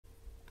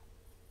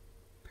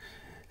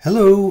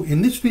Hello,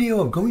 in this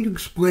video I'm going to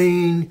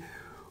explain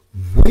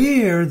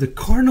where the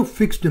cardinal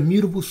fixed and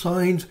mutable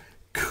signs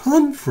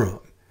come from.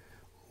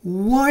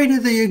 Why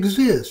do they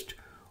exist?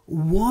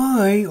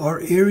 Why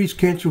are Aries,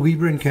 Cancer,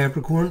 Libra, and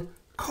Capricorn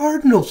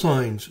cardinal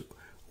signs?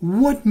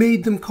 What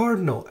made them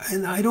cardinal?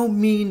 And I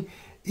don't mean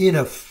in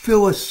a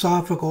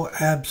philosophical,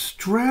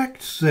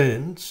 abstract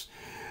sense,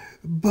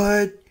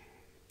 but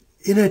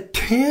in a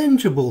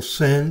tangible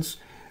sense,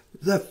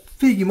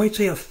 you might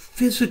say a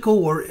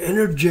physical or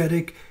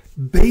energetic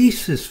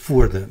basis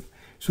for them.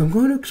 So I'm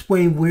going to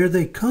explain where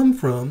they come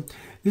from.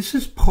 This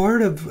is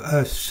part of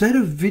a set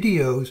of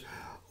videos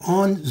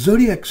on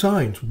zodiac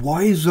signs.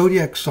 Why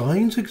zodiac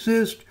signs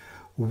exist,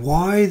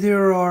 why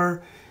there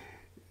are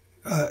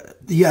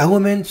the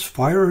elements,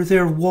 fire, earth,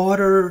 air,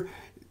 water,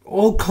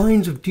 all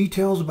kinds of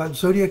details about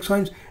zodiac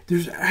signs.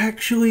 There's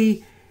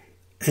actually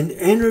an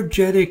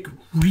energetic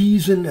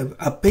reason,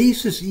 a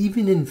basis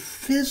even in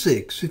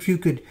physics, if you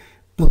could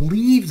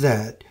believe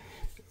that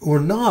or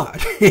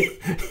not,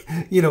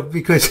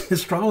 because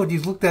astrology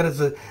is looked at as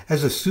a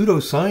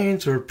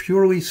pseudoscience or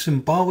purely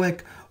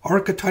symbolic,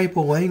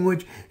 archetypal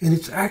language, and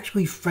it's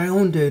actually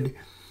founded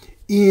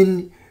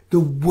in the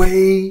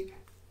way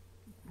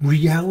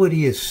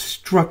reality is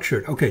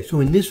structured. Okay, so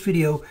in this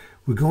video,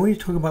 we're going to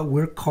talk about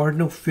where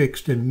cardinal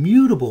fixed and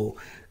mutable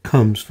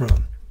comes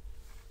from.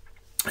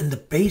 And the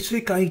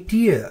basic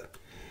idea,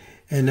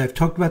 and I've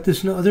talked about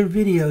this in other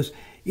videos,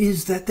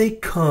 is that they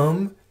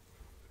come,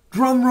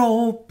 drum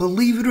roll,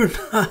 believe it or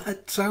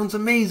not, sounds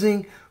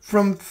amazing,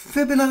 from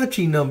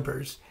Fibonacci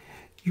numbers.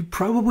 You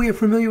probably are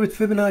familiar with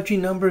Fibonacci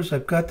numbers.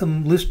 I've got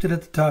them listed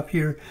at the top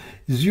here.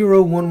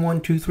 0, 1,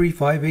 1, 2, 3,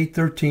 5, 8,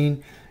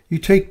 13. You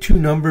take two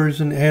numbers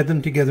and add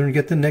them together and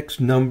get the next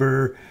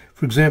number.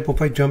 For example,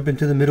 if I jump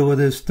into the middle of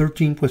this,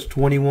 13 plus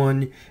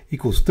 21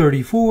 equals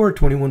 34.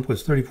 21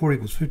 plus 34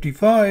 equals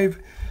 55.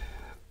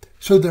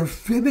 So they're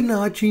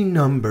Fibonacci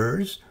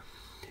numbers.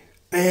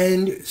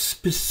 And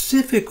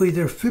specifically,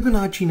 they're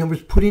Fibonacci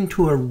numbers put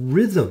into a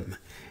rhythm.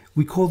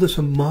 We call this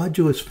a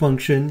modulus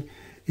function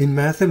in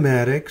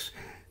mathematics.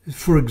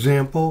 For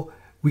example,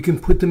 we can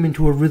put them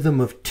into a rhythm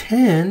of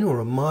 10, or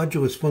a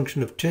modulus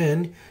function of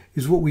 10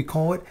 is what we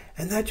call it.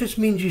 And that just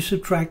means you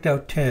subtract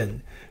out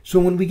 10. So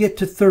when we get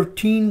to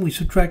 13, we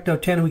subtract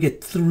out 10 and we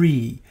get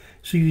 3.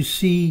 So you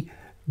see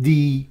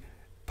the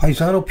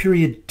Paisano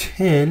period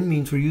 10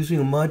 means we're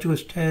using a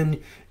modulus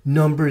 10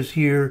 numbers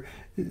here.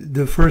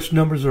 The first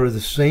numbers are the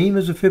same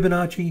as a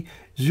Fibonacci,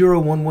 0,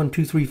 1, 1,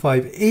 2, 3,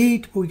 5,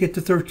 8. But we get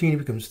to 13, it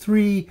becomes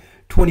 3,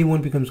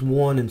 21 becomes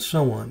 1, and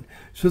so on.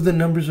 So the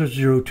numbers are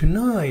 0 to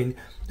 9.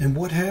 And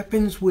what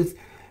happens with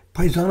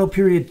Paisano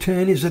period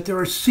 10 is that there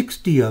are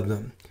 60 of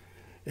them.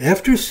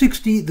 After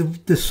 60,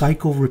 the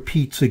cycle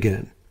repeats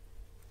again.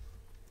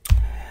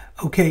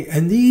 Okay,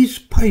 and these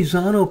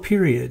Paisano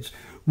periods,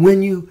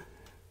 when you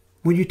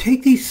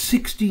take these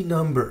 60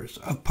 numbers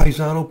of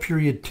Paisano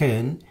period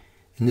 10,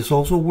 and this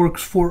also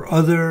works for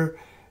other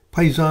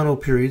Paisano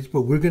periods,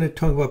 but we're going to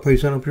talk about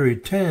Paisano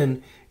period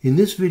 10 in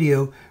this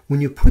video.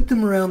 When you put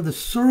them around the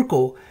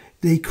circle,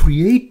 they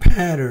create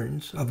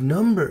patterns of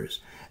numbers.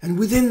 And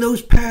within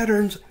those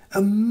patterns,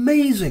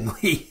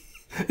 amazingly,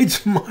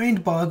 it's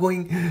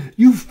mind-boggling,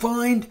 you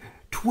find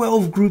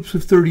 12 groups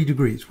of 30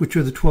 degrees, which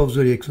are the 12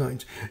 zodiac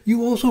signs.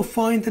 You also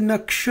find the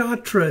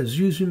nakshatras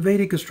used in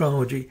Vedic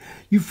astrology.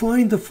 You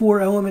find the 4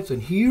 elements,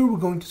 and here we're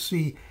going to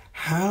see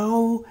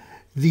how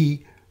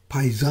the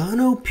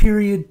Paisano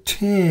period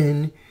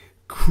 10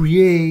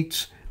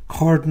 creates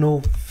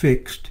cardinal,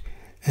 fixed,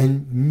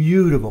 and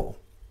mutable.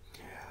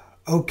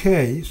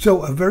 Okay,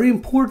 so a very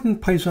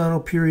important Paisano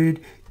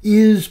period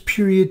is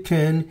period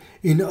 10.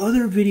 In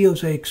other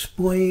videos, I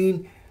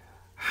explain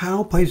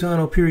how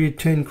Paisano period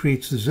 10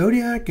 creates the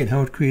zodiac and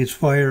how it creates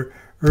fire,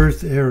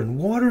 earth, air, and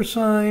water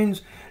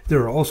signs.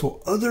 There are also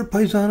other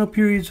Paisano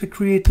periods that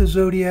create the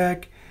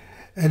zodiac.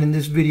 And in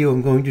this video,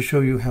 I'm going to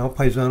show you how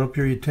Paisano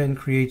period 10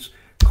 creates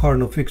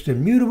cardinal, fixed,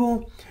 and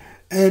mutable.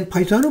 And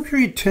Paisano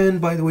period 10,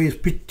 by the way, is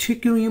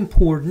particularly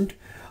important.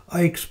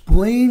 I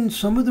explained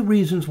some of the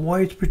reasons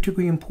why it's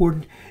particularly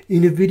important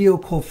in a video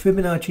called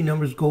Fibonacci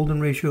Numbers,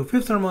 Golden Ratio,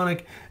 Fifth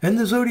Harmonic, and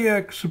the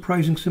Zodiac,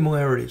 Surprising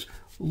Similarities.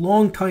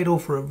 Long title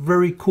for a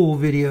very cool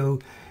video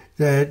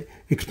that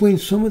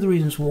explains some of the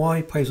reasons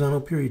why Paisano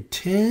period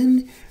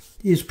 10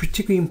 is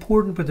particularly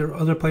important, but there are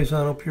other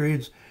Paisano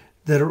periods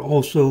that are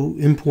also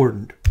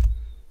important.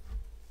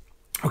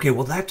 Okay,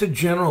 well, that's a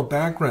general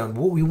background.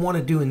 What we want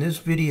to do in this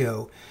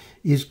video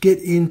is get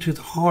into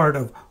the heart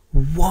of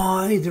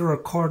why there are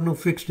cardinal,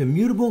 fixed, and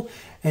mutable.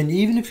 And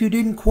even if you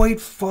didn't quite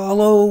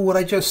follow what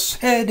I just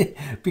said,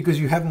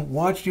 because you haven't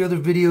watched the other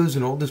videos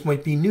and all this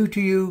might be new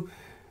to you,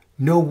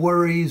 no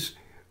worries.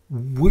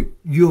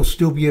 You'll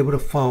still be able to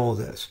follow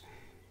this.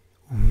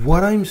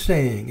 What I'm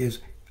saying is,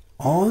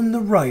 on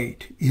the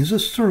right is a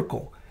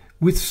circle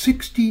with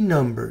 60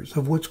 numbers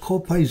of what's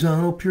called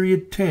Paisano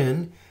period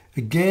 10.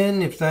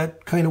 Again, if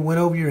that kind of went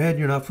over your head,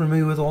 you're not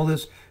familiar with all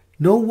this,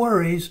 no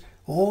worries.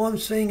 All I'm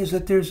saying is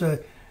that there's a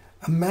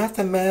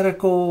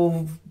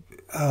mathematical,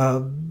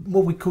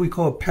 what we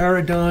call a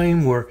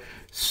paradigm or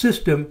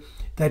system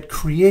that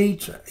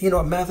creates,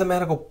 a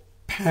mathematical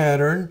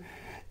pattern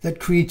that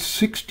creates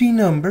 60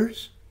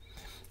 numbers,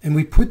 and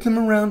we put them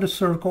around a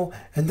circle,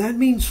 and that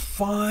means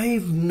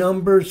 5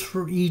 numbers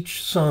for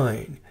each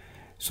sign.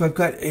 So I've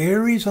got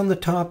Aries on the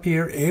top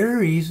here.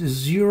 Aries is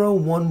 0,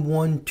 1,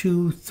 1,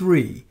 2,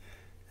 3.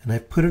 And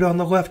I've put it on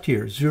the left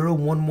here. 0,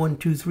 1, 1,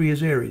 2, 3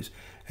 is Aries.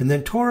 And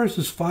then Taurus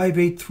is 5,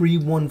 8, 3,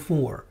 1,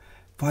 4.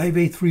 5,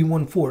 8, 3,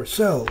 1, 4.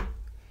 So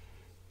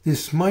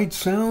this might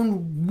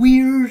sound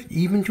weird,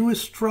 even to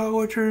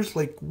astrologers.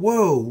 Like,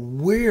 whoa,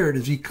 where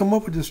does he come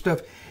up with this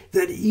stuff?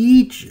 That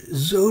each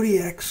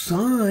zodiac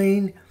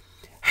sign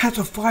has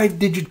a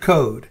 5-digit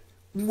code.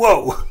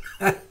 Whoa!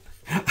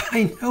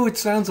 I know it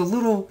sounds a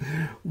little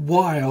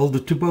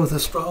wild to both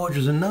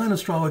astrologers and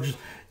non-astrologers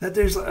that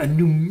there's a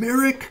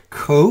numeric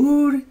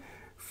code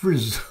for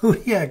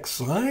zodiac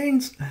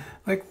signs.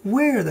 Like,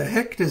 where the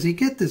heck does he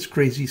get this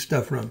crazy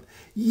stuff from?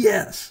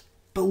 Yes,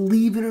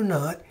 believe it or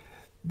not,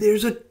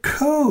 there's a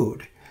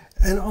code.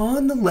 And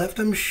on the left,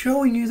 I'm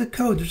showing you the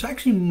code. There's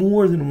actually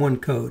more than one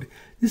code.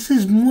 This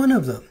is one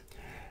of them.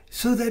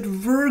 So that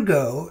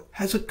Virgo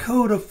has a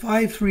code of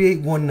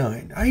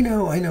 53819. I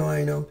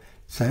know.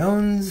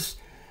 Sounds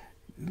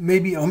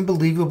maybe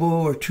unbelievable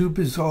or too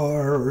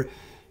bizarre.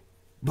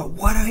 But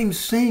what I'm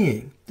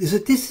saying is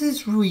that this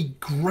is really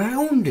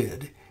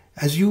grounded,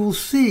 as you will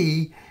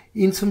see,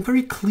 in some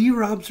very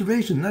clear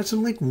observation. Not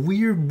some like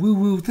weird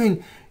woo-woo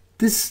thing.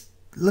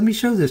 Let me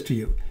show this to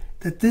you.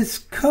 That this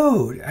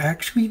code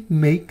actually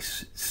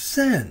makes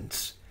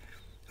sense.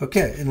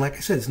 Okay, and like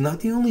I said, it's not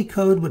the only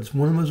code, but it's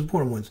one of the most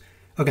important ones.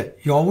 Okay,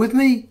 y'all with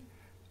me?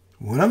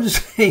 What I'm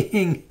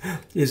saying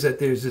is that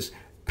there's this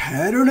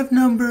pattern of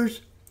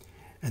numbers,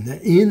 and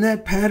that in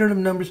that pattern of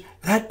numbers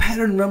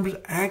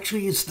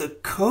actually is the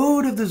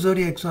code of the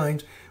zodiac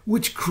signs,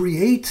 which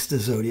creates the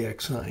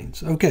zodiac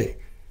signs. Okay,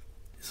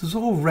 this is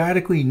all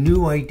radically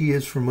new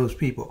ideas for most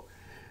people.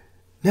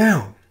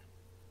 Now,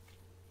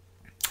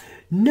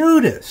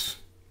 notice,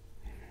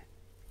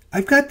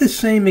 I've got the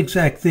same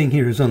exact thing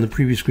here as on the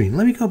previous screen.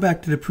 Let me go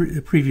back to the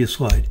previous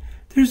slide.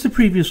 There's the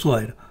previous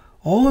slide.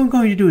 All I'm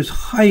going to do is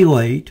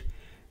highlight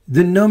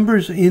the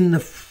numbers in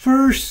the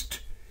first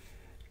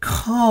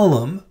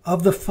column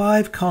of the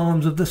 5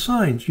 columns of the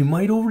signs. You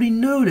might already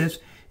notice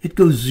it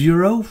goes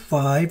 0,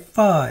 5,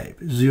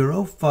 5,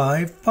 0,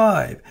 5,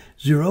 5,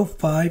 0,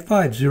 5,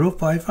 5, 0,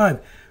 5, 5.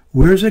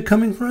 Where is it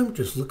coming from?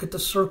 Just look at the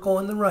circle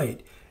on the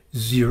right.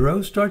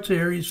 0 starts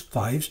Aries,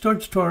 5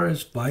 starts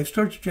Taurus, 5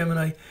 starts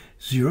Gemini,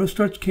 0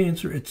 starts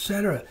Cancer,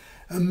 etc.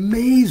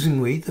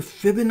 Amazingly, the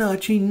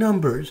Fibonacci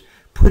numbers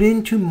put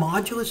into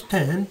modulus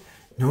 10,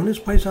 known as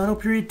Pisano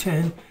period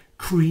 10,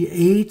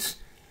 creates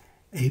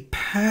a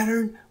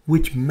pattern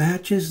which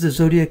matches the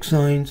zodiac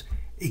signs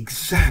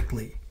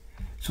exactly.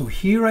 So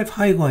here I've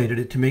highlighted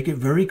it to make it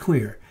very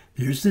clear.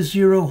 There's the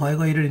 0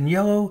 highlighted in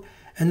yellow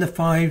and the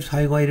 5s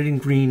highlighted in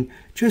green,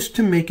 just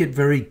to make it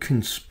very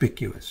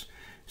conspicuous.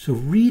 So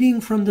reading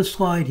from the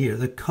slide here,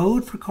 the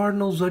code for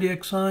cardinal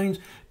zodiac signs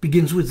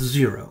begins with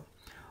 0.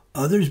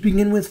 Others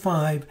begin with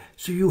 5,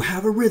 so you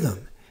have a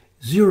rhythm.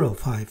 0,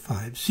 5,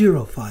 5,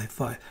 0, 5,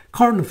 5.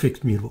 Cardinal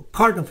fixed mutable,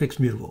 cardinal fixed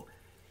mutable.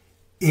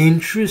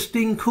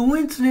 Interesting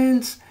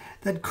coincidence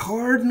that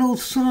cardinal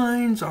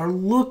signs are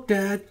looked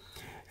at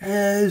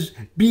as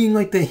being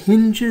like the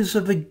hinges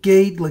of a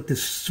gate, like the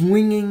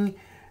swinging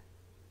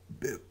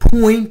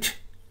point.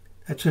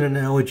 That's an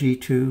analogy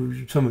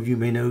to, some of you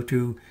may know,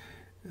 to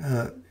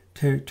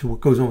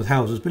what goes on with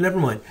houses, but never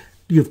mind.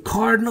 You have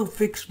cardinal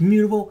fixed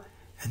mutable,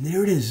 and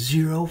there it is,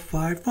 0,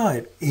 5,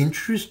 5.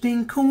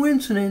 Interesting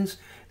coincidence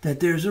that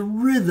there's a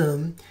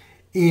rhythm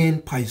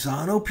in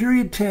Pisano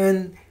period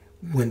 10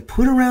 when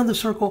put around the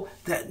circle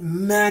that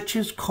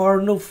matches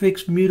cardinal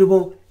fixed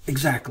mutable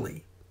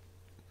exactly.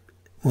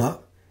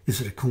 Well,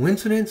 is it a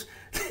coincidence?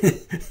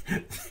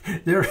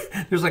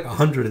 There's like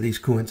 100 of these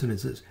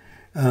coincidences.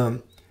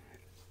 And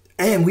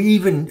we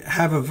even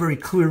have a very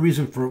clear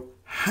reason for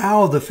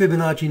how the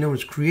Fibonacci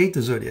numbers create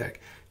the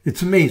zodiac.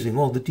 It's amazing,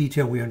 all the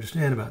detail we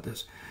understand about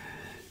this.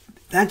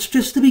 That's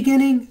just the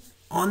beginning.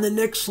 On the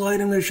next slide,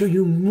 I'm going to show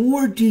you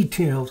more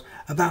details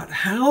about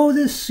how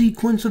this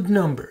sequence of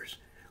numbers,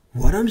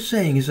 what I'm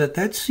saying is that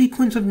that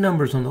sequence of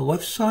numbers on the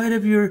left side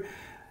of your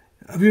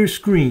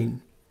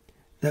screen,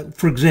 that,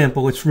 for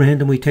example, let's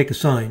randomly take a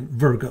sign,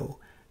 Virgo,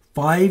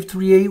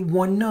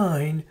 53819.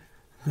 I'm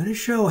going to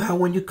show how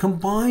when you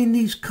combine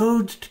these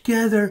codes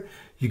together,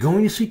 you're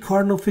going to see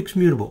cardinal fixed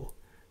mutable.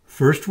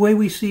 First way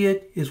we see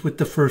it is with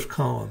the first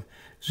column.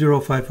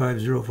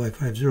 055,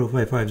 055,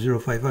 055,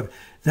 055.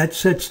 That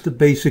sets the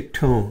basic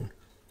tone.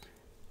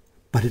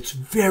 But it's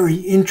very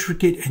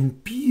intricate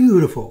and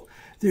beautiful.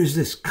 There's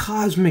this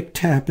cosmic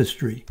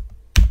tapestry.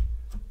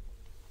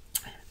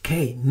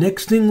 Okay,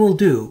 next thing we'll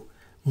do,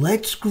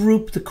 let's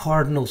group the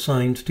cardinal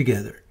signs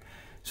together.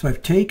 So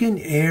I've taken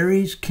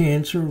Aries,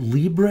 Cancer,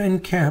 Libra,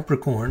 and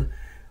Capricorn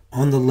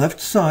on the left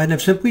side.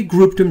 I've simply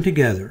grouped them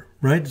together,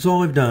 right? That's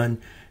all I've done.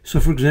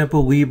 So for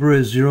example, Libra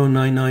is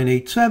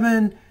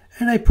 09987.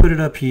 And I put it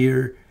up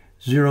here,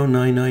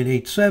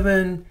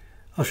 09987.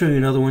 I'll show you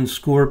another one.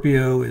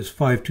 Scorpio is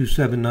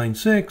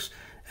 52796,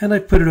 and I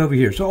put it over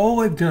here. So all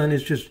I've done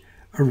is just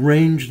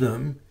arrange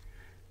them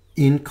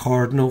in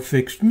cardinal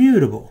fixed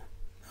mutable.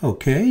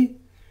 Okay,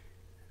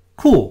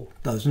 cool.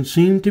 Doesn't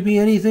seem to be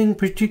anything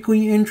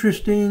particularly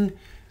interesting.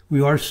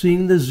 We are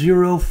seeing the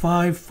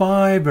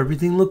 055.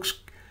 Everything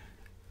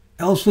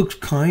else looks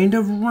kind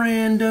of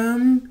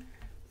random.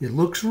 It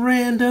looks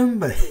random,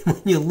 but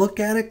when you look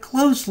at it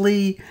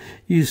closely,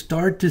 you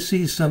start to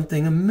see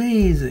something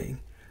amazing.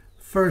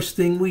 First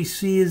thing we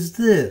see is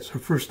this, or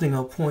first thing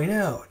I'll point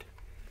out.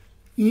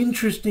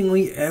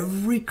 Interestingly,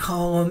 every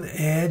column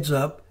adds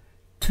up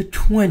to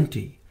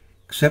 20,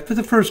 except for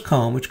the first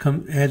column, which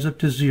adds up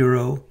to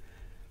 0.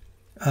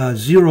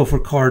 0 for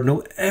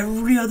cardinal.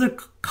 Every other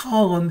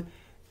column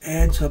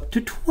adds up to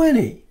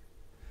 20.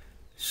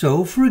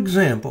 So, for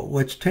example,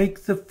 let's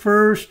take the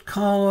first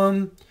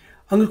column.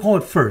 I'm going to call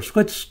it first.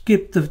 Let's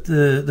skip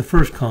the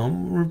first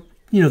column,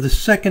 or, the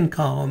second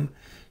column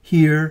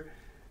here.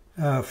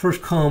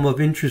 First column of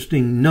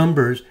interesting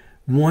numbers,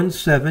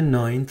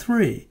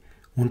 1793.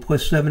 1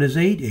 plus 7 is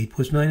 8. 8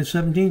 plus 9 is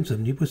 17.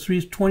 17 plus 3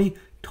 is 20.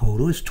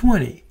 Total is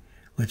 20.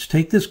 Let's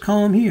take this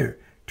column here.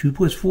 2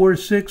 plus 4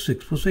 is 6.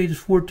 6 plus 8 is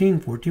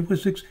 14. 14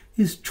 plus 6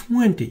 is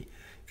 20.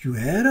 If you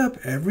add up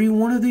every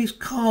one of these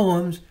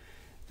columns,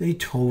 they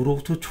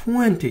total to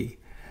 20.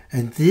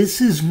 And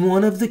this is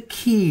one of the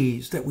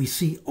keys that we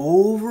see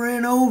over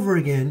and over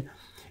again,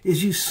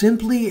 is you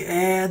simply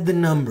add the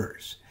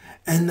numbers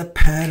and the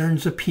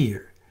patterns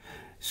appear.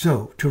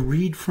 So to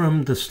read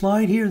from the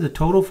slide here, the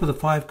total for the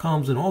 5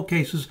 columns in all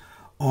cases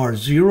are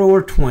 0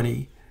 or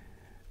 20.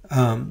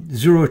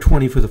 0 or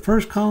 20 for the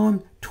first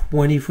column,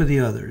 20 for the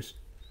others.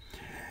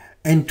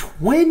 And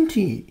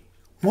 20,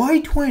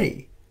 why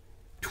 20?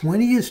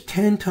 20 is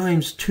 10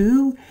 times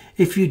 2.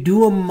 If you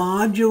do a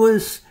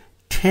modulus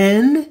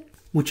 10,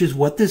 which is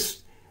what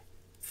this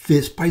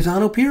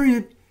Paisano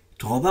period,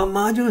 it's all about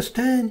modulus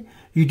 10.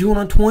 You do it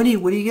on 20,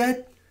 what do you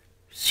get?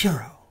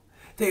 0.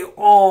 They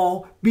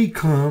all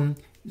become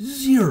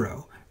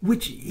 0,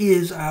 which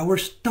is our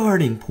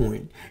starting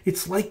point.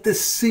 It's like the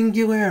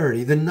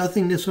singularity, the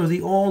nothingness or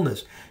the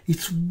allness.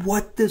 It's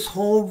what this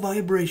whole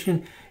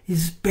vibration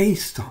is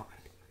based on.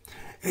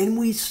 And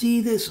we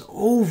see this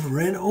over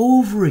and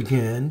over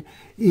again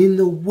in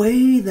the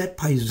way that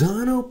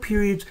Paisano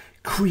periods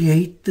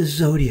create the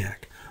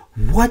zodiac.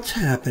 What's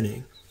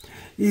happening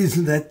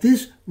is that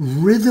this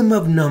rhythm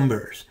of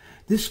numbers,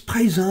 this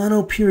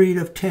Paisano period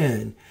of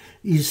 10,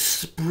 is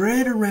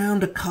spread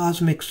around a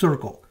cosmic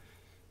circle.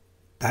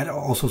 That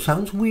also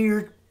sounds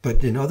weird,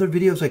 but in other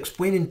videos I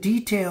explain in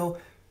detail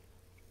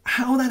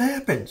how that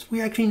happens.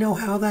 We actually know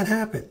how that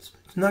happens.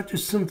 It's not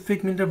just some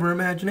figment of our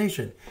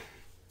imagination.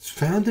 It's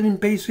founded in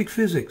basic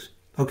physics.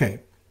 Okay,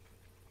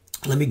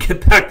 let me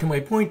get back to my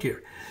point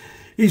here.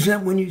 Is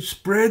that when you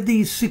spread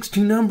these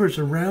 16 numbers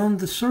around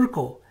the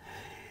circle,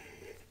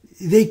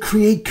 they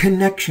create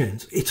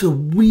connections. It's a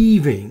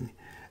weaving.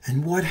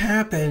 And what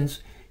happens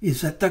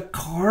is that the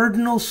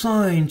cardinal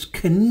signs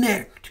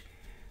connect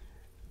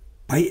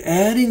by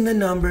adding the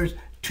numbers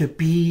to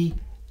be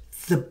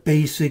the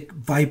basic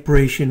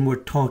vibration we're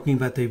talking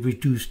about. They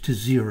reduce to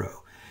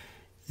 0.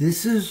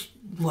 This is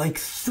like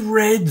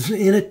threads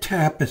in a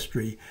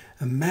tapestry.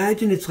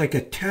 Imagine it's like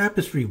a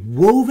tapestry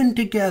woven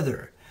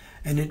together,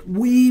 and it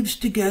weaves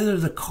together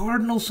the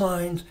cardinal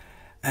signs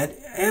at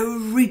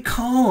every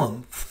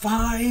column.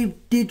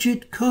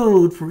 5-digit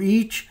code for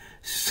each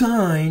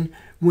sign.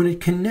 When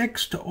it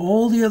connects to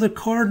all the other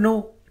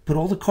cardinal, put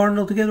all the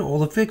cardinal together, all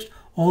the fixed,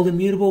 all the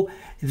mutable,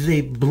 they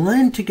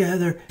blend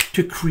together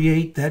to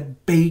create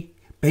that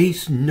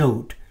base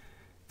note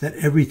that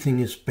everything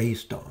is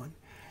based on.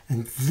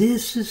 And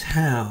this is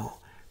how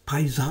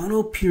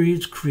Paisano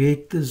periods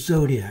create the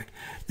zodiac.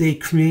 They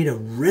create a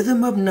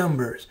rhythm of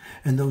numbers,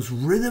 and those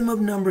rhythm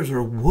of numbers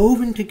are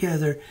woven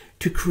together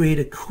to create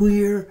a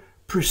clear,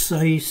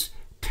 precise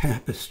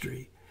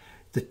tapestry.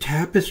 The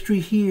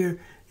tapestry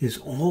here is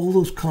all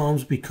those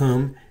columns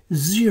become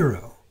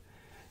 0.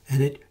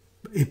 And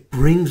it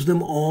brings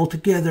them all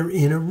together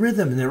in a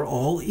rhythm. And they're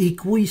all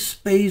equally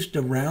spaced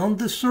around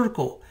the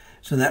circle.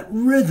 So that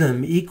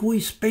rhythm, equally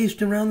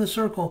spaced around the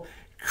circle,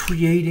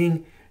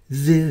 creating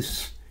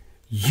this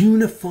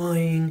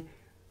unifying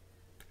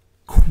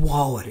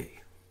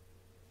quality.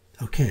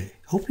 Okay,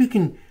 hope you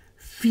can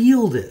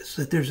feel this,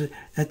 that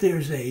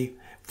there's a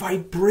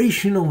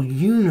vibrational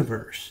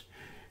universe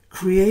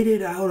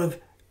created out of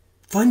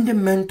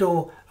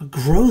fundamental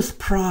growth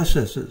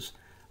processes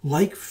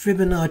like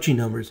Fibonacci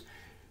numbers.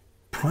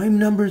 Prime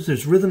numbers,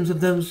 there's rhythms of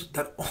those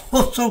that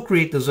also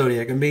create the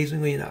zodiac,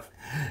 amazingly enough.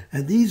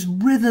 And these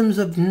rhythms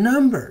of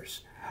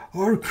numbers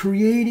are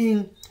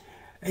creating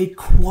a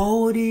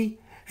quality,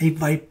 a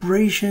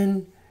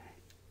vibration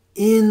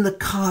in the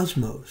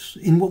cosmos,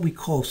 in what we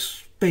call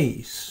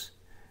space,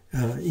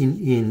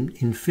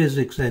 in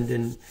physics and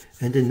in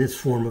this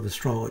form of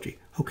astrology.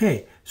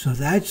 Okay, so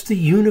that's the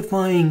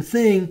unifying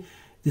thing.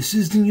 This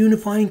is the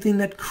unifying thing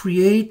that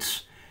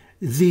creates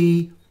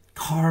the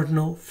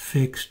cardinal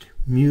fixed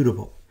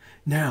mutable.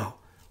 Now,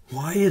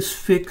 why is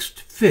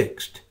fixed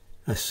fixed?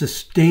 a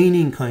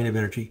sustaining kind of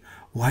energy.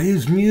 Why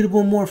is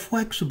mutable more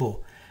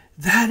flexible?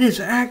 That is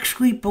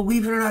actually,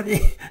 believe it or not,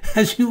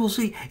 as you will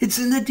see, it's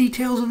in the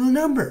details of the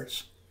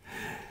numbers.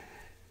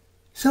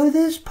 So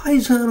this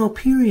Pisano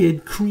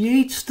period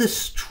creates the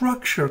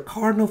structure,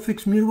 cardinal,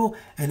 fixed, mutable,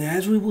 and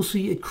as we will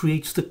see, it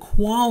creates the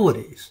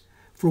qualities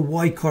for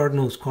why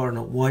cardinal is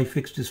cardinal, why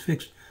fixed is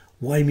fixed,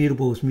 why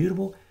mutable is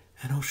mutable,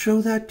 and I'll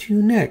show that to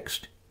you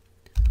next.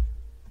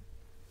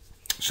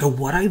 So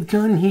what I've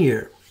done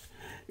here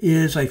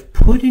is I've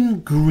put in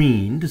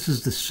green, this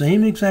is the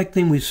same exact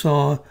thing we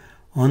saw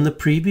on the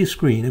previous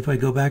screen. If I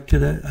go back to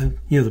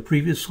the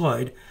previous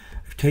slide,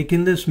 I've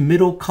taken this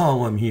middle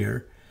column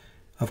here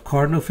of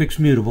cardinal, fixed,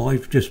 mutable.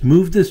 I've just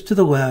moved this to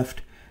the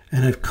left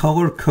and I've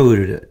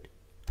color-coded it.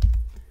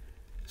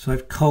 So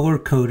I've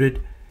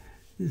color-coded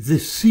the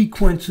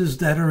sequences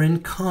that are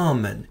in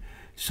common.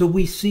 So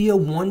we see a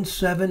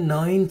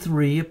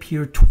 1793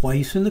 appear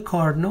twice in the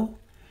cardinal.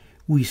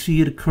 We see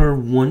it occur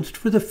once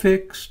for the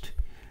fixed.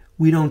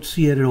 We don't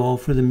see it at all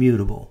for the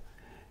mutable.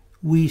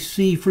 We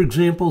see, for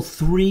example,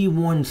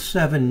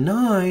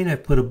 3179. I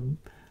put a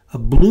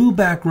blue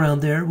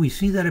background there. We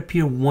see that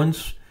appear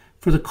once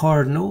for the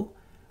cardinal,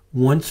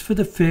 once for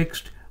the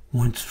fixed,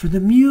 once for the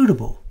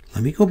mutable.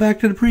 Let me go back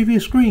to the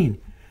previous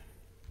screen.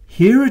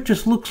 Here it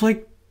just looks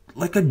like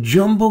a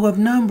jumble of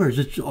numbers.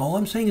 It's all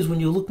I'm saying is when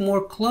you look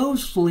more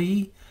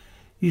closely,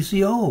 you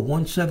see, oh,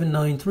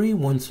 1793,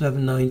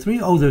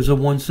 1793. Oh, there's a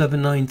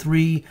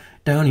 1793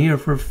 down here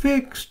for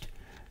fixed.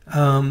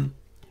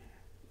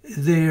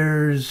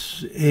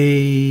 There's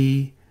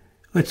a,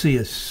 let's see,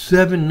 a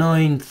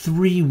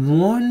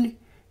 7931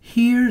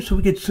 here. So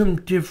we get some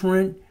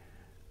different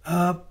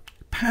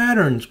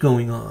patterns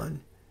going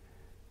on.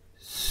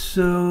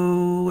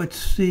 So let's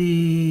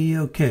see.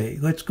 Okay,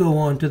 let's go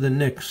on to the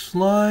next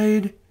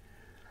slide.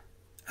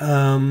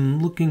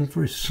 Looking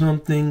for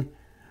something.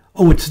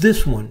 Oh, it's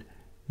this one.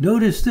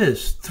 Notice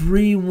this,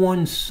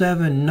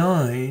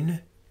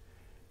 3179,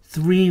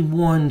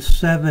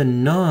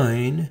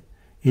 3179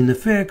 in the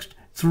fixed,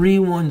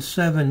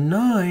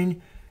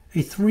 3179,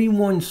 a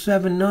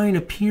 3179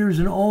 appears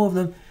in all of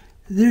them.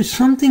 There's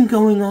something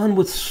going on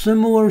with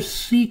similar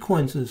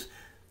sequences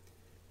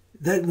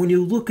that when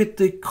you look at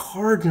the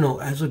cardinal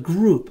as a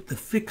group, the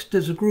fixed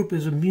as a group,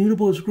 as a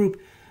mutable as a group,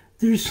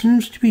 there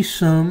seems to be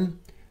something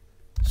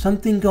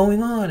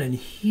going on. And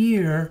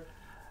here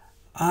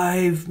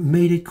I've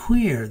made it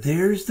clear.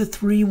 There's the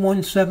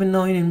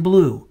 3179 in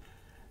blue.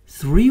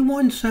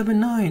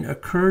 3179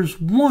 occurs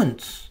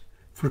once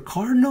for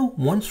cardinal,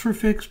 once for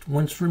fixed,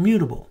 once for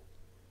mutable.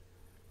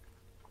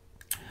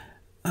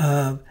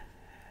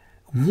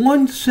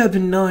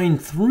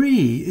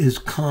 1793 is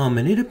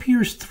common. It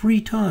appears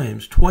 3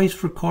 times, twice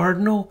for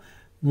cardinal,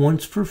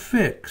 once for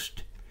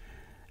fixed.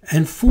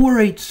 And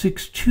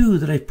 4862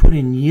 that I put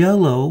in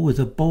yellow with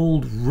a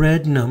bold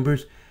red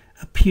numbers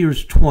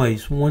appears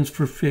twice, once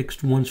for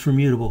fixed, once for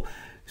mutable.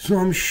 So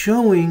I'm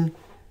showing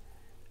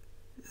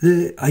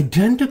the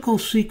identical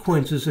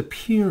sequences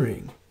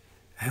appearing,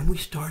 and we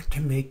start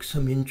to make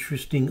some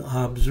interesting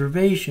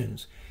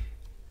observations.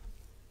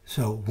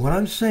 So what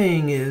I'm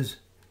saying is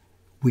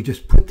we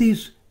just put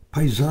these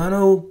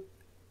Pisano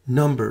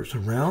numbers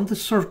around the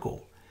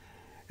circle,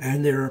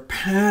 and there are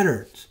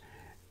patterns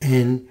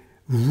and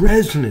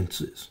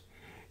resonances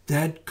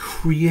that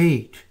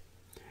create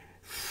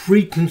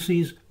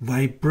frequencies,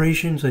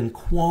 vibrations, and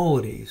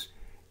qualities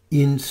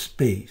in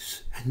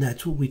space. And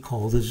that's what we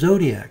call the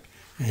zodiac.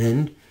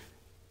 And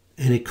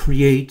it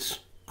creates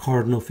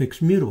cardinal,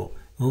 fixed, mutable.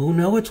 Oh,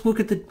 now let's look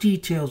at the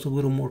details a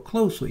little more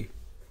closely.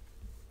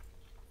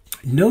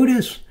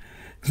 Notice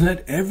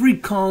that every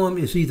column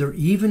is either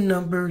even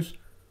numbers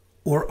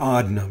or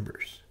odd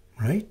numbers,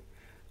 right?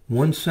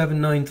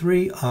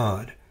 1793,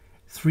 odd.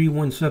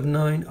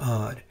 3179,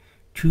 odd.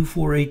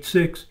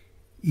 2486,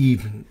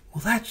 even.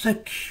 Well, that's a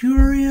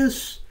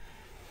curious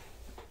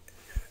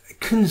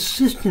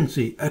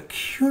consistency, a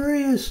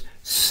curious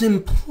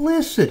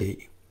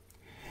simplicity.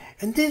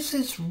 And this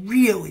is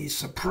really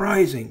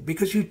surprising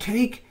because you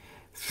take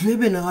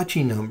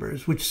Fibonacci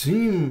numbers, which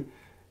seem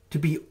to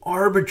be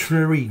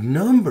arbitrary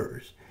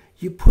numbers,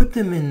 you put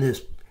them in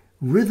this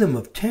rhythm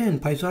of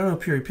 10, Pisano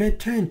period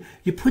 10,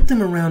 you put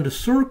them around a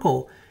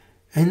circle,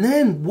 and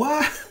then,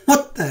 what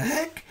the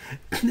heck?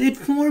 It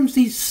forms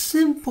these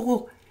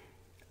simple,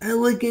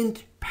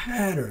 elegant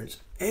patterns.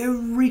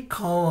 Every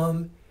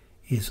column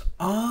is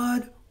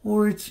odd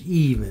or it's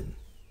even.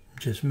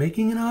 Just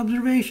making an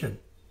observation.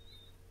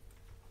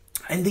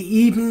 And the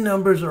even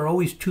numbers are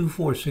always 2,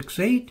 4, 6,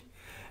 8,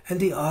 and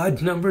the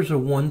odd numbers are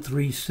 1,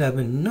 3,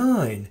 7,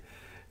 9.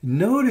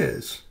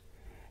 Notice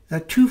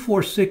that 2,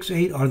 4, 6,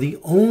 8 are the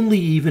only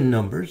even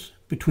numbers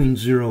between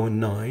 0 and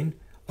 9,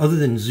 other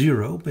than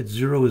 0, but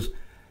 0 is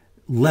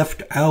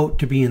left out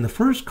to be in the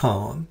first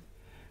column.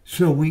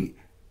 So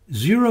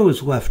 0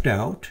 is left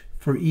out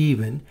for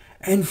even,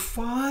 and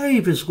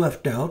 5 is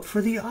left out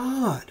for the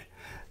odd.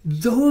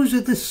 Those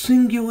are the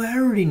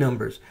singularity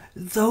numbers.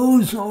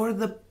 Those are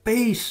the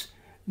base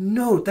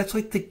note. That's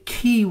like the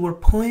key we're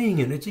playing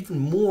in. It's even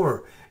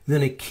more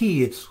than a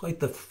key. It's like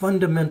the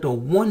fundamental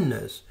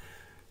oneness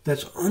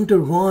that's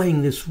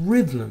underlying this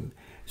rhythm.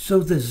 So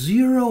the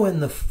 0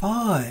 and the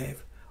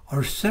 5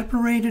 are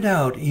separated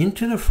out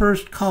into the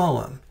first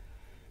column.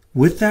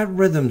 With that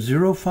rhythm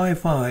 0, 5,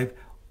 5,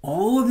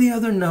 all of the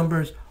other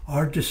numbers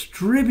are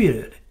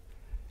distributed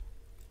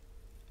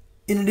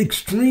in an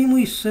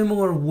extremely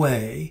similar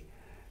way,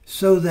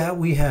 so that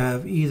we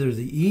have either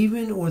the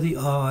even or the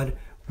odd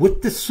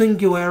with the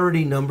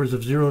singularity numbers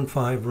of 0 and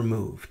 5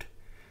 removed.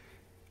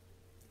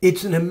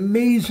 It's an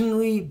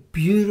amazingly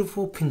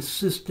beautiful,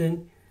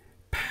 consistent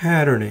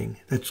patterning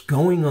that's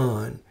going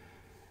on,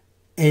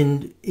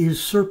 and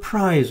is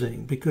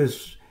surprising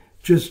because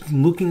just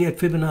looking at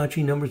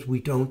Fibonacci numbers, we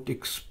don't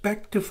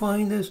expect to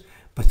find this,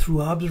 but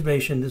through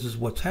observation, this is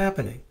what's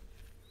happening.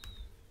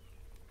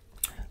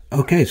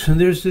 Okay, so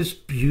there's this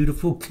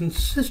beautiful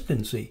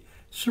consistency.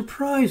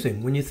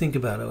 Surprising when you think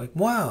about it, like,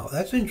 wow,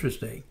 that's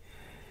interesting.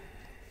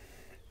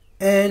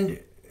 And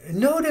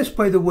notice,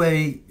 by the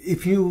way,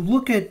 if you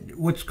look at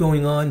what's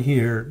going on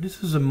here,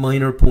 this is a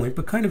minor point,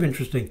 but kind of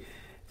interesting.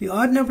 The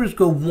odd numbers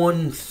go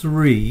 1,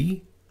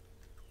 3,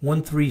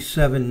 1, 3,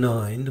 7,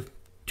 9. The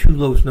two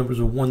lowest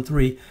numbers are 1,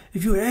 3.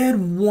 If you add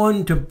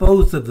 1 to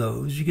both of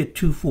those, you get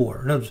 2,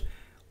 4. In other words,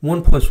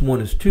 1 plus 1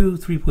 is 2,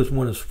 3 plus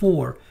 1 is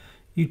 4.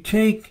 You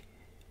take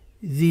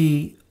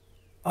the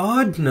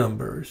odd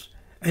numbers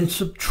and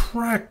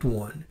subtract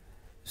 1.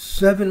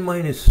 7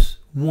 minus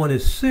 1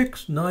 is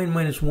 6, 9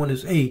 minus 1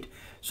 is 8.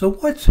 So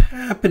what's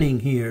happening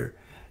here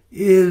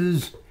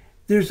is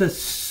there's a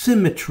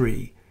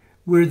symmetry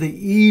where the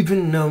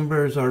even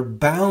numbers are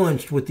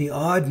balanced with the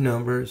odd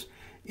numbers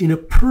in a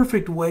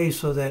perfect way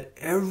so that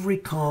every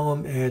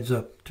column adds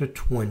up to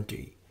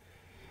 20.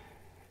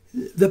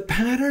 The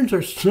patterns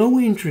are so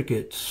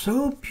intricate,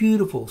 so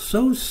beautiful,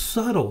 so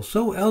subtle,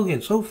 so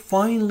elegant, so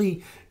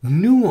finely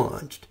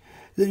nuanced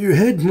that your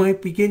head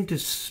might begin to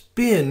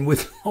spin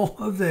with all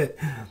of the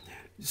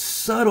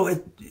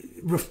subtle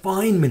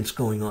refinements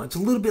going on. It's a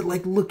little bit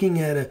like looking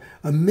at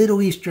a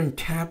Middle Eastern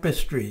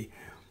tapestry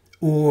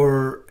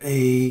or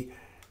a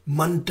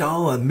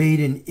mandala made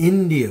in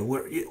India,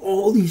 where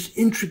all these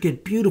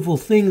intricate, beautiful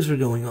things are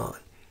going on.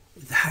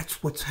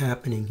 That's what's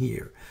happening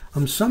here.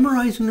 I'm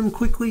summarizing them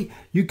quickly.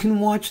 You can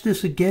watch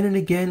this again and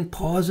again,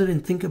 pause it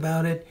and think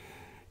about it,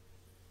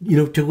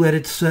 to let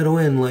it settle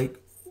in, like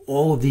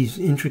all of these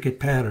intricate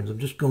patterns. I'm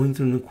just going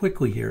through them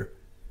quickly here.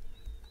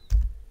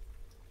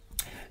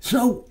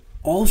 So,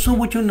 also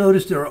what you'll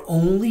notice, there are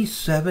only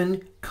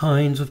 7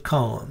 kinds of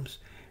columns.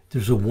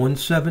 There's a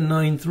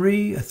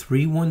 1793, a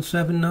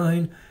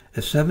 3179,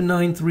 a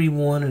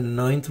 7931, and a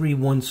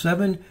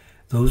 9317.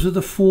 Those are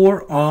the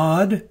 4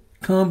 odd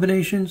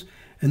combinations.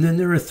 And then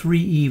there are 3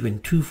 even,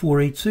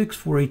 2486,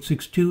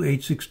 4862,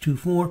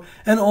 8624,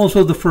 and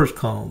also the first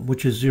column,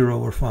 which is 0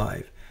 or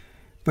 5.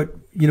 But,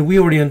 we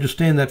already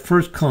understand that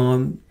first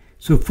column.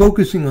 So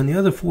focusing on the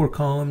other 4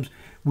 columns,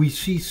 we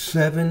see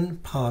 7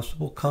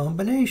 possible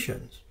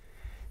combinations.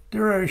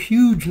 There are a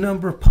huge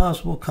number of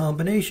possible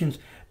combinations,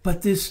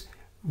 but this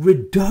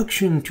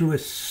reduction to a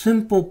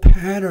simple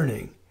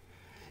patterning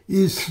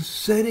is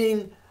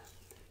setting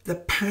the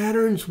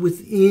patterns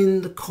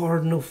within the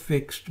cardinal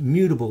fixed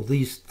mutable,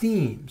 these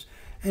themes.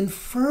 And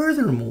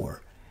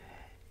furthermore,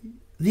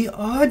 the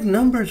odd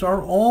numbers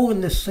are all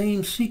in the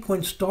same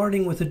sequence,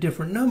 starting with a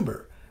different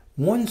number.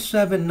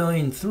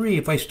 1793,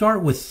 if I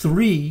start with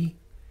 3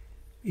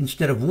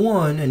 instead of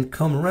 1 and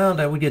come around,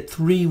 I would get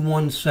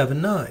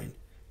 3179.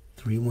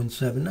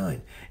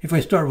 3179. If I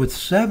start with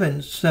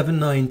 7,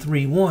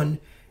 7931,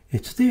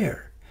 it's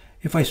there.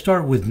 If I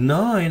start with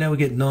 9, I would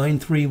get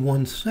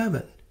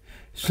 9317.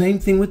 Same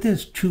thing with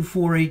this,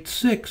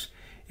 2486.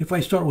 If I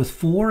start with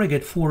 4, I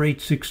get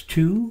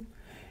 4862.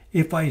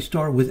 If I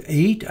start with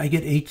 8, I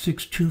get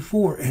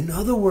 8624. In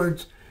other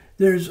words,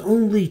 there's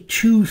only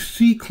 2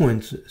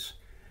 sequences,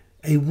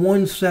 a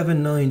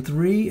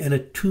 1793 and a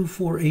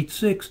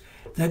 2486,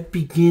 that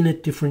begin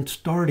at different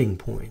starting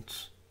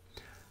points.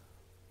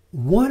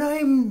 What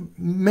I'm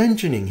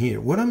mentioning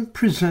here, what I'm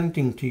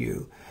presenting to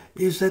you,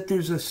 is that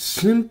there's a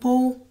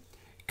simple,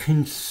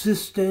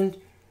 consistent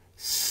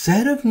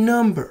set of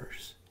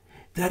numbers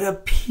that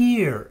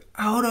appear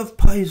out of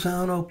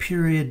Paisano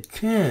period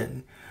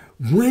 10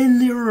 when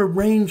they're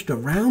arranged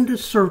around a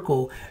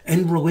circle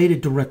and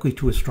related directly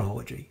to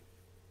astrology.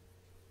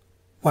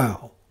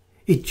 Wow.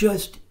 It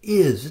just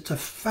is. It's a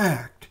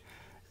fact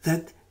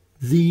that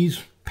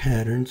these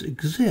patterns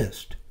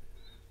exist.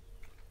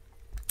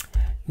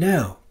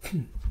 Now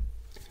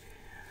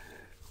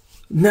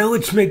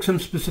let's make some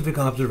specific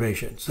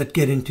observations that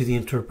get into the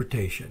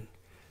interpretation.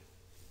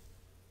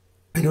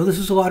 I know this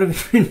is a lot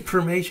of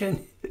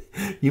information.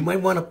 You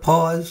might want to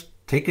pause,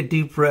 take a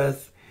deep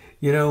breath,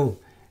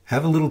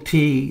 have a little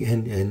tea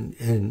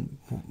and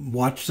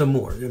watch some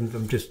more.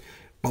 I'm just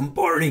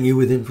bombarding you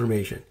with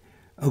information.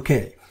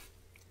 Okay.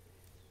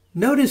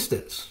 Notice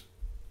this.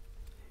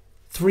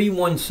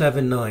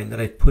 3179 that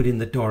I put in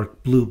the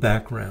dark blue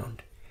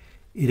background.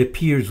 It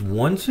appears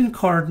once in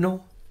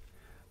cardinal,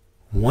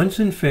 once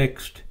in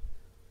fixed,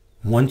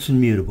 once in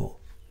mutable.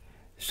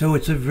 So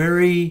it's a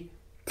very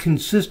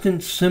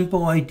consistent,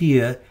 simple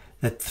idea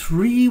that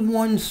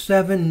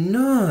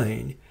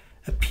 3179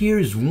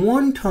 appears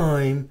one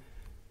time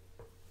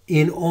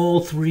in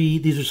all three.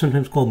 These are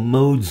sometimes called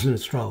modes in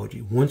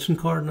astrology. Once in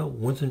cardinal,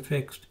 once in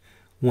fixed,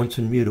 once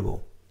in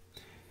mutable.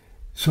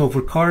 So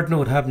for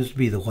cardinal, it happens to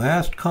be the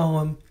last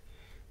column.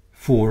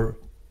 For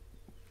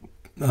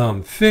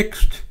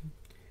fixed,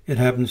 it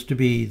happens to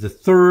be the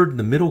third,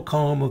 the middle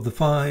column of the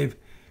 5.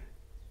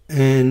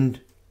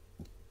 And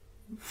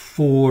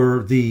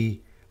for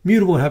the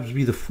mutable, it happens to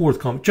be the 4th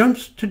column. It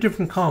jumps to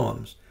different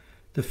columns.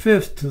 The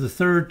 5th to the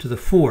 3rd to the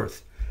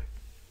 4th.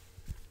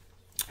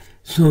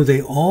 So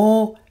they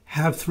all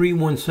have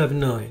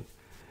 3179.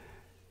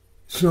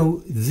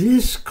 So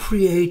this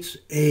creates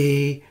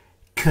a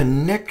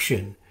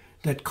connection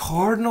that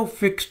cardinal,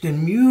 fixed,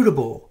 and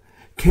mutable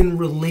can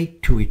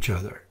relate to each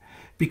other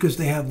because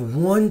they have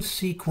one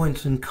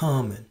sequence in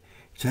common.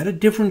 It's at a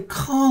different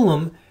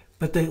column,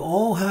 but they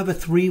all have a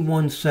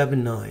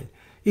 3179.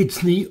 It's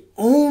the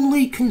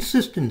only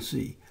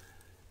consistency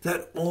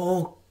that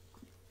all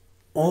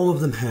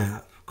of them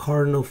have,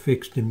 cardinal,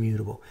 fixed, and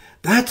mutable.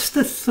 That's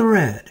the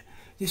thread.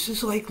 This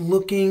is like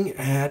looking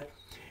at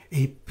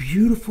a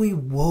beautifully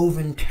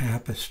woven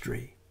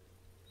tapestry.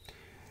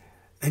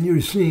 And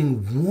you're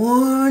seeing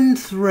one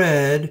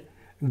thread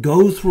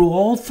go through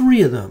all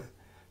three of them,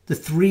 the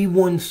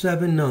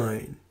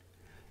 3179,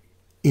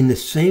 in the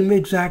same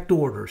exact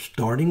order,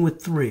 starting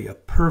with 3, a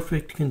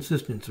perfect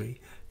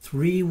consistency.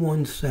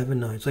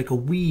 3179. It's like a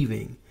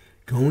weaving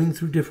going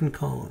through different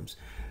columns.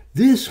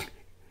 This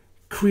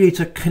creates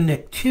a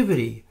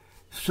connectivity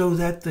so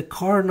that the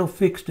cardinal,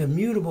 fixed, and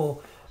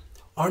mutable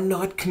are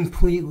not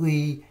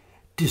completely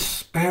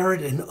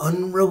disparate and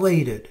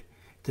unrelated.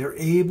 They're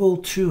able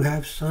to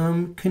have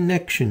some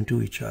connection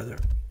to each other.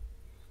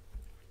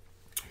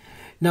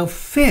 Now,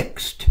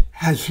 fixed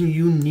has a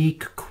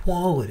unique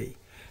quality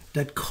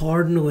that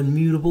cardinal and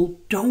mutable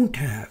don't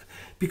have,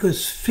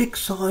 because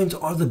fixed signs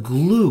are the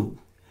glue.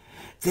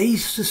 They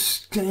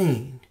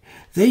sustain.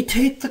 They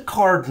take the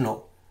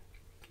cardinal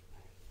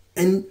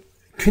and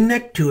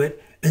connect to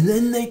it, and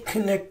then they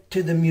connect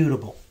to the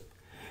mutable.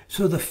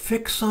 So the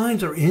fixed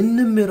signs are in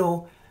the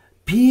middle,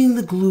 being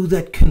the glue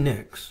that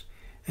connects.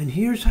 And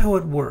here's how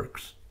it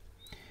works.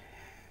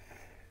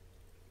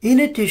 In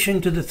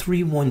addition to the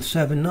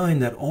 3179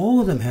 that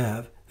all of them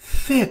have,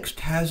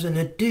 fixed has an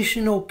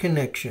additional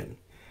connection.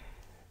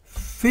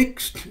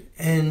 Fixed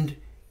and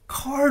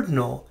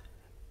cardinal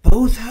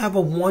both have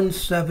a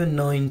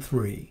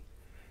 1793.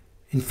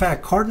 In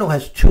fact, cardinal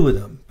has 2 of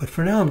them, but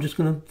for now I'm just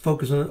going to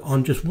focus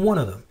on just one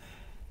of them.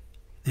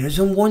 There's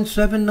a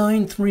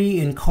 1793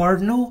 in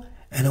cardinal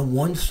and a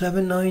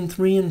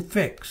 1793 in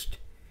fixed.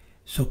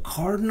 So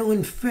cardinal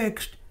and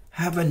fixed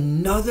have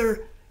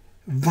another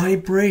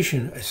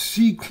vibration, a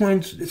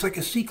sequence. It's like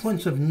a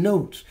sequence of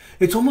notes.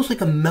 It's almost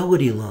like a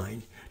melody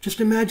line. Just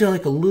imagine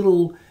like a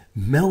little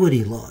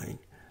melody line.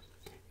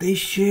 They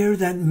share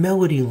that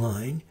melody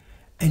line,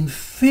 and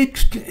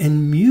fixed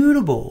and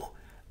mutable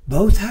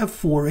both have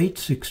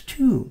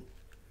 4862.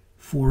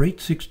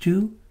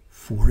 4862,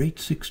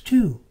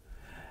 4862.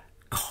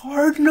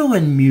 Cardinal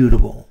and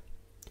mutable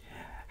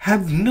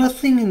have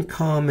nothing in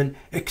common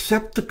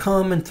except the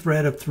common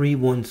thread of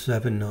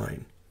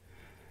 3179.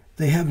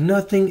 They have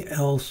nothing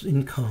else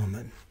in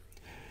common.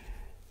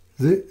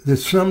 The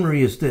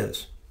summary is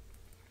this.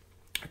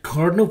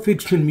 Cardinal,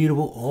 fixed, and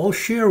mutable all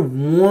share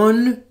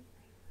one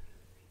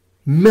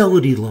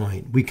melody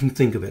line. We can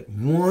think of it.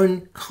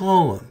 One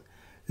column.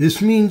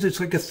 This means it's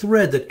like a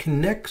thread that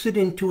connects it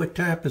into a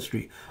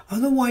tapestry.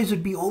 Otherwise,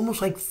 it'd be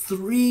almost like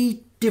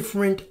 3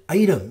 different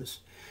items.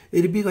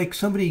 It'd be like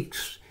somebody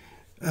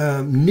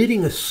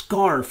knitting a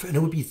scarf, and it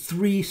would be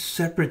 3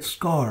 separate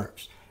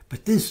scarves.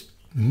 But this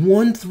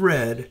one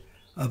thread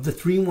of the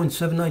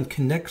 3179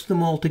 connects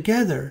them all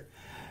together,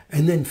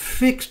 and then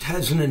fixed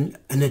has an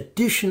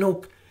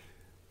additional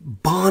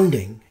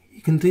bonding.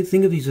 You can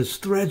think of these as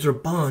threads or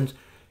bonds.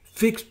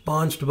 Fixed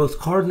bonds to both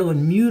cardinal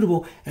and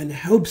mutable and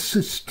helps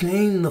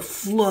sustain the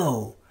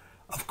flow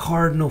of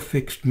cardinal,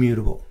 fixed,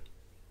 mutable.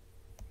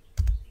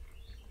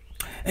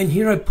 And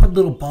here I put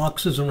little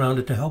boxes around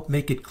it to help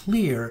make it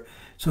clear.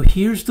 So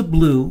here's the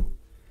blue,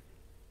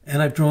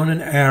 and I've drawn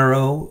an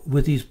arrow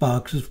with these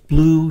boxes,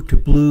 blue to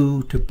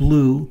blue to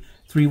blue,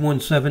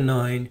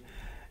 3179.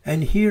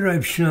 And here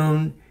I've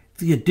shown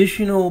the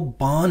additional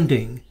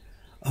bonding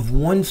of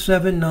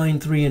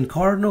 1793 in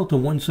cardinal to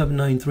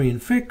 1793 in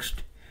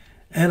fixed,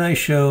 and I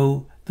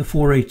show the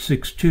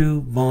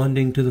 4862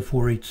 bonding to the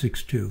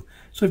 4862.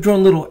 So I've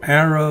drawn little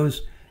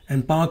arrows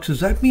and boxes.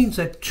 That means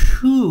that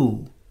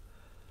 2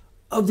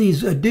 of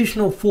these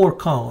additional 4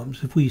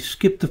 columns, if we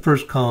skip the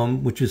first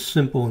column, which is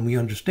simple and we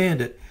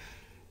understand it,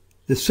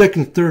 the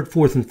second, third,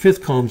 fourth, and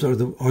fifth columns are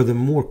the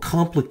more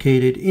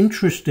complicated,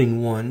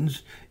 interesting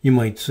ones, you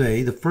might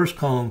say. The first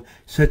column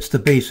sets the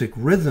basic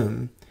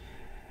rhythm.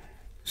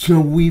 So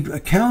we've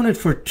accounted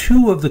for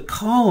 2 of the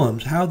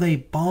columns, how they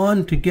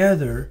bond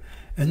together,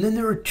 and then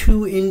there are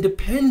 2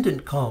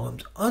 independent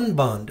columns,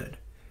 unbonded,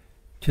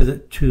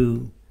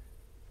 to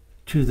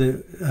to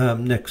the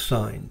next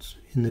signs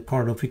in the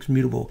cardinal fixed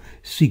mutable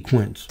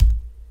sequence.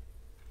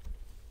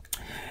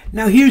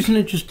 Now here's an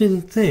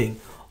interesting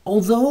thing.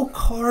 Although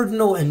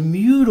cardinal and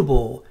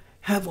mutable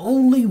have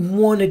only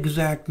one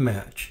exact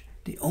match,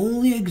 the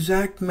only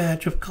exact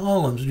match of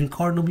columns in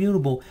cardinal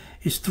mutable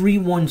is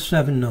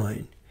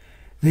 3179.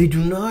 They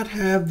do not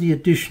have the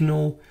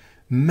additional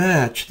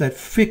match that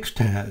fixed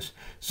has,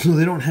 so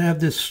they don't have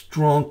this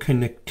strong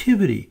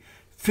connectivity.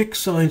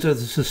 Fixed signs are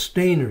the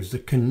sustainers, the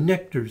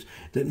connectors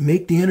that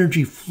make the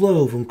energy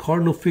flow from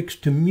cardinal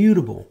fixed to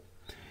mutable.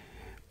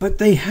 But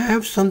they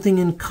have something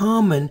in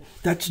common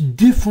that's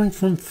different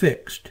from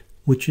fixed,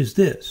 which is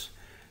this.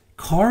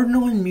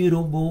 Cardinal and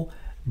mutable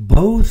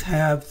both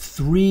have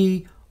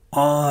 3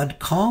 odd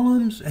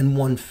columns and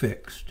 1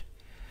 fixed.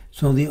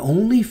 So the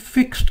only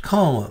fixed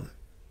column,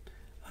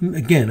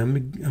 again,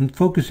 I'm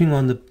focusing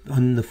on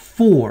the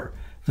 4,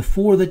 the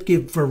 4 that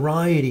give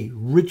variety,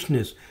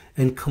 richness,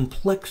 and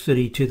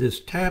complexity to this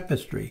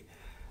tapestry.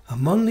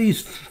 Among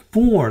these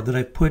 4 that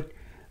I put,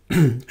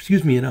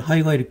 excuse me, in a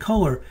highlighted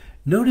color,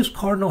 notice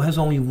cardinal has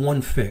only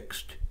 1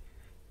 fixed,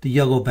 the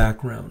yellow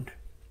background,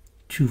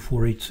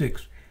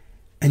 2486.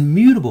 And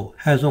mutable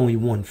has only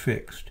 1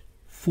 fixed,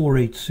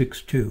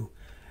 4862.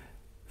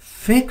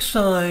 Fixed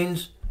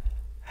signs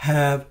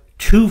have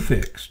 2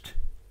 fixed,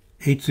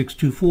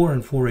 8624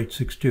 and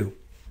 4862.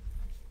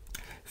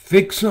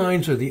 Fixed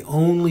signs are the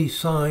only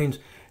signs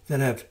that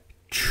have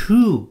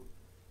 2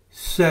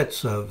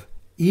 sets of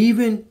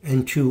even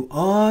and 2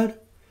 odd.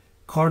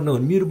 Cardinal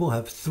and mutable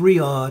have 3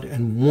 odd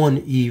and 1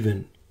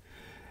 even.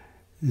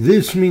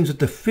 This means that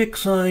the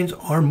fixed signs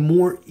are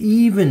more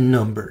even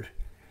numbered.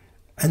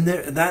 And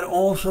that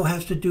also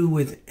has to do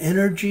with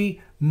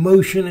energy,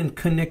 motion, and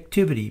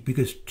connectivity,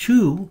 because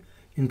 2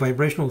 in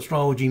vibrational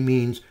astrology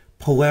means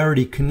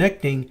polarity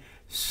connecting.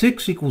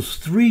 6 equals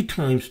 3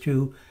 times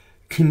 2,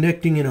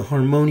 connecting in a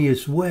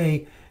harmonious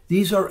way.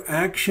 These are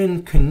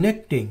action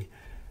connecting.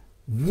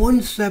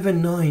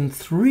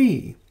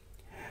 1793,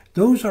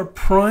 those are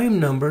prime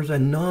numbers,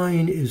 and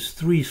 9 is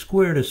 3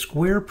 squared, a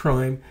square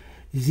prime.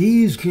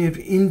 These give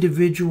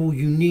individual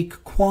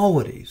unique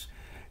qualities.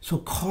 So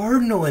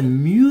cardinal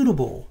and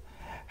mutable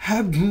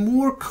have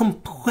more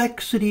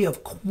complexity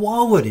of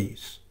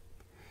qualities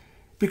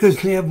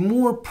because they have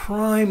more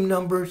prime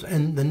numbers,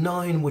 and the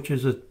 9, which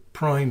is a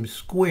prime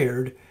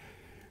squared,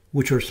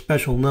 which are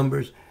special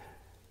numbers.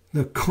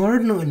 The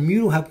cardinal and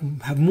mutable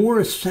have more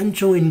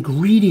essential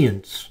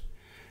ingredients.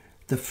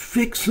 The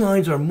fixed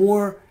signs are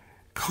more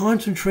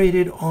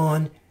concentrated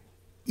on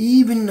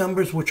even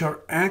numbers, which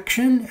are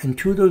action, and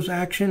 2 of those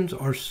actions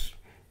are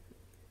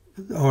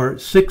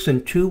 6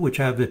 and 2, which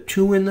have the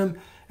 2 in them,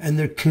 and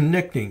they're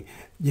connecting.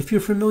 If you're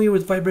familiar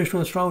with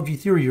vibrational astrology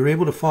theory, you're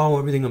able to follow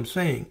everything I'm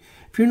saying.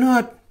 If you're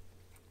not,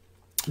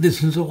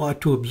 this is a lot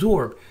to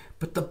absorb.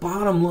 But the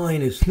bottom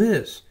line is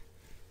this.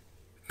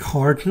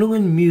 Cardinal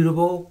and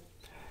mutable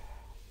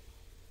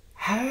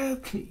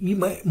have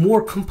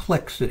more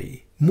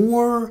complexity,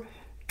 more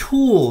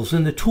tools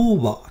in the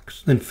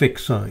toolbox than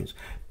fixed signs.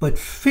 But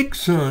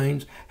fixed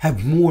signs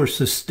have more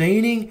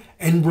sustaining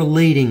and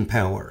relating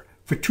power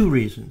for 2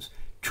 reasons.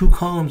 2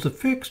 columns of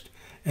fixed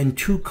and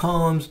 2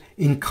 columns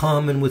in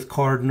common with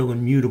cardinal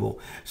and mutable.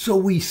 So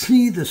we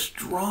see the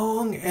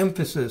strong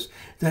emphasis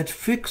that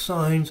fixed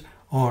signs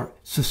are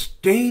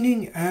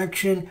sustaining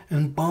action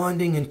and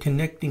bonding and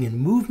connecting and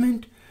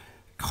movement.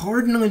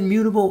 Cardinal and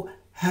mutable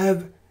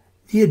have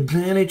the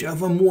advantage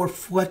of a more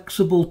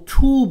flexible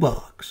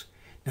toolbox.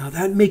 Now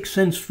that makes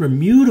sense for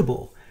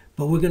mutable,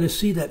 but we're going to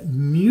see that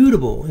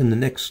mutable in the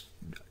next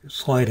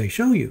slide I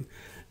show you.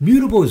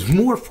 Mutable is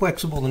more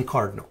flexible than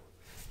cardinal,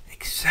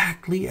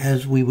 exactly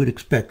as we would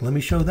expect. Let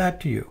me show that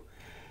to you.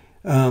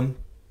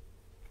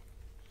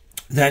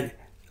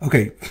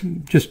 Okay,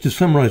 just to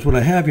summarize what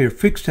I have here,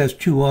 fixed has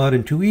 2 odd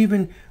and 2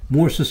 even,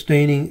 more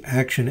sustaining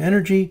action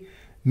energy.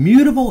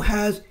 Mutable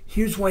has,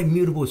 here's why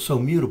mutable is so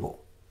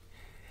mutable.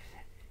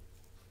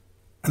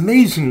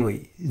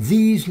 Amazingly,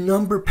 these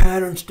number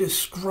patterns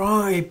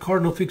describe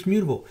cardinal fixed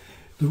mutable.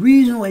 The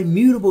reason why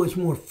mutable is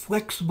more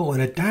flexible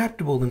and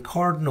adaptable than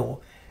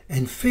cardinal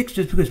and fixed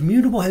is because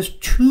mutable has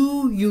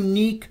 2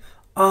 unique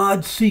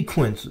odd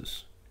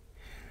sequences.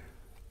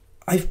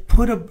 I've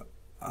put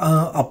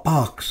a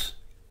box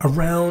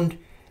around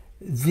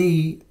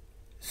the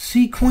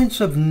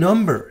sequence of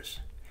numbers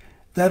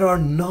that are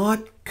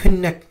not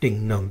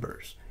connecting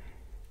numbers.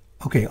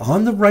 Okay,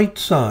 on the right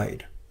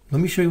side, let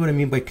me show you what I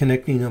mean by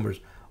connecting numbers.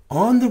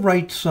 On the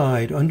right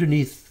side,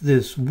 underneath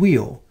this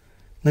wheel,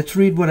 let's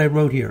read what I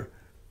wrote here.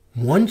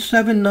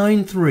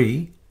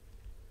 1793,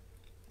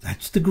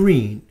 that's the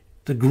green.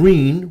 The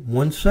green,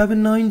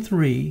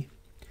 1793.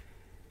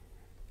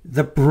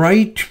 The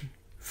bright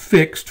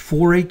fixed,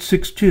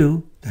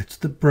 4862, that's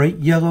the bright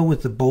yellow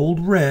with the bold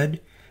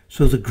red.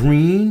 So the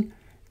green,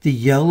 the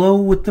yellow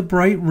with the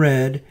bright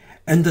red,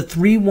 and the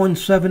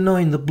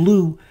 3179, the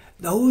blue,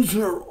 those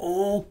are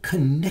all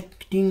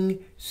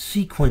connecting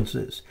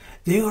sequences.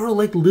 They are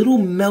like little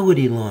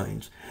melody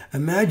lines.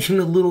 Imagine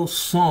a little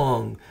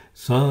song,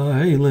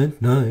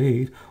 Silent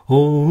Night,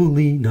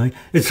 Holy Night.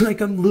 It's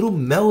like a little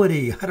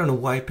melody. I don't know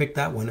why I picked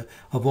that one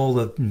of all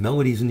the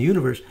melodies in the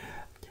universe.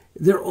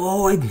 They're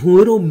all like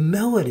little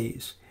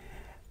melodies.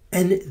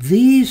 And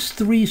these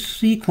three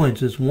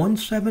sequences,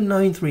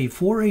 1793,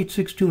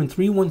 4862, and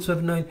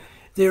 3179,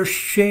 they're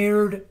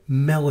shared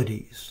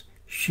melodies.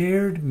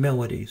 Shared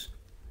melodies.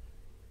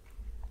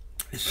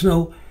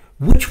 So,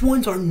 which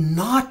ones are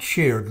not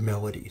shared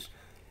melodies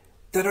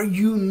that are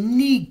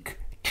unique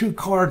to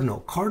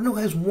Cardinal? Cardinal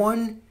has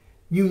one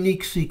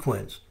unique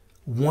sequence,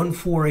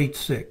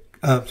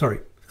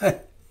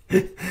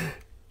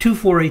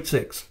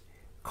 2486.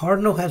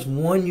 Cardinal has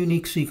one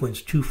unique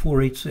sequence,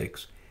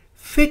 2486.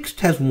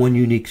 Fixed has one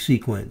unique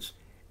sequence,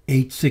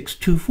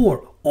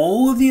 8624.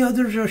 All of the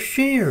others are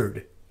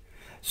shared.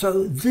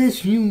 So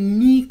this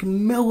unique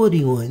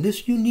melody line,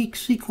 this unique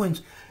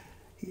sequence,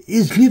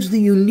 gives the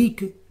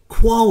unique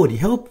quality.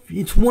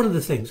 It's one of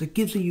the things. It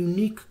gives a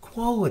unique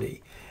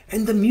quality.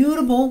 And the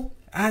mutable,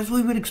 as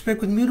we would expect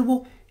with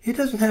mutable, it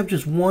doesn't have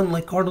just one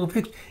like Cardinal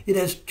fixed. It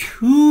has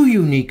two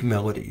unique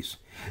melodies.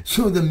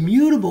 So the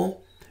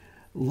mutable,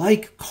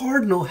 like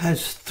Cardinal,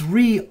 has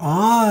three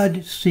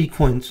odd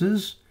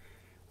sequences,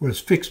 whereas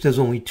fixed has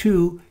only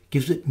two,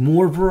 gives it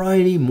more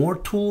variety, more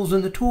tools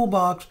in the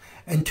toolbox,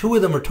 and two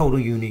of them are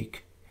totally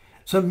unique.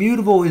 So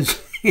mutable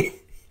is,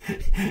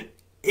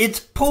 it's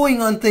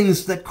pulling on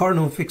things that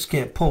Cardinal and fixed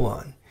can't pull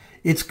on.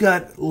 It's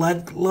got a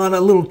lot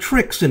of little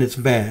tricks in its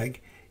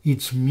bag.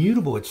 It's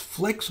mutable, it's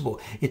flexible.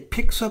 It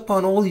picks up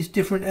on all these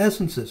different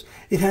essences.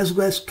 It has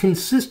less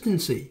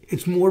consistency.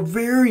 It's more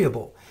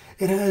variable.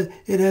 It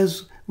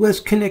has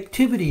less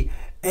connectivity.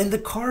 And the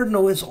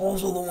Cardinal is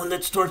also the one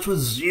that starts with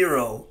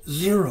 0,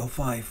 0,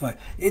 5, 5.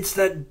 It's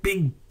that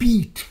big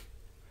beat.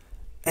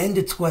 And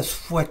it's less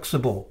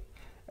flexible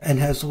and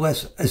has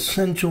less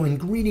essential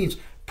ingredients.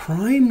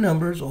 Prime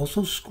numbers,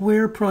 also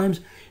square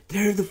primes,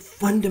 they're the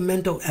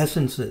fundamental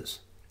essences.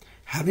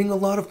 Having a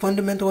lot of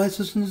fundamental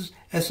essences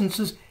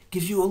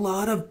gives you a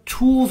lot of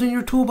tools in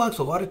your toolbox,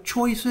 a lot of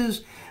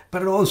choices,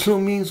 but it also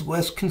means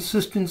less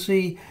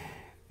consistency,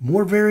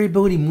 more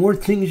variability, more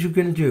things you're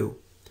going to do.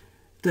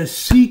 The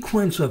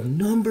sequence of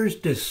numbers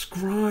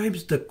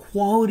describes the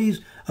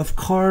qualities of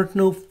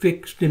Cardinal,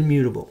 fixed, and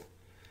mutable.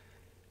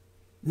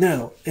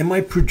 Now, am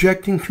I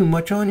projecting too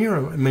much on here?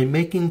 Am I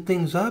making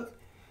things up?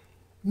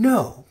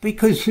 No,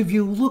 because if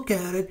you look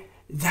at it,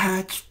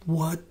 that's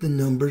what the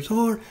numbers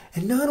are.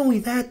 And not only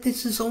that,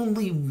 this is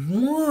only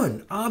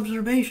one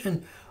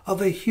observation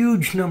of a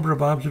huge number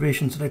of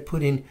observations that I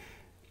put in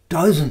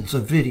dozens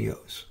of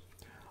videos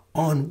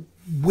on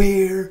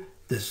where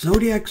the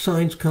zodiac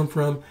signs come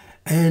from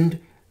and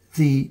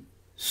the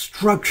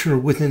structure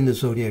within the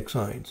zodiac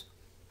signs.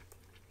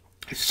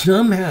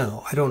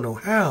 Somehow, I don't know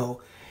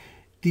how,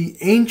 the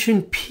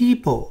ancient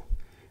people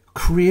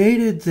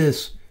created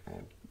this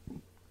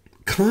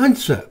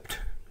concept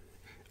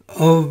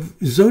of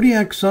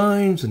zodiac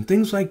signs and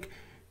things like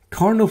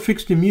Cardinal,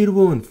 fixed,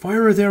 immutable, and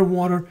fire, earth, air,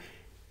 water.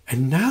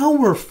 And now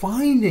we're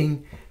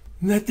finding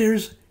that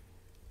there's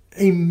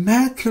a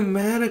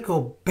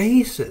mathematical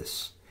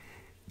basis,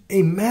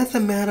 a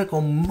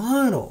mathematical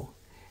model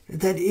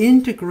that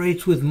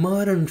integrates with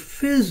modern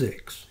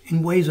physics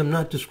in ways I'm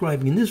not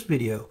describing in this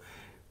video,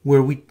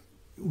 where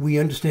we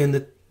understand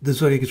that the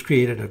zodiac is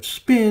created out of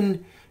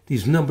spin,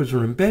 these numbers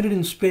are embedded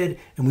in spin,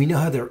 and we know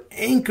how they're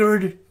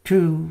anchored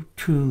to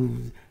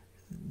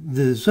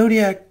the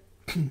zodiac.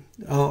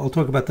 I'll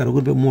talk about that a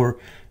little bit more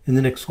in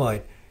the next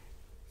slide.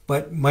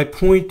 But my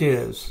point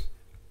is,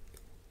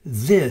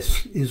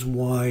 this is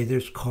why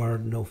there's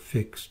Cardinal,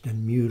 fixed,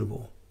 and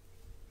mutable.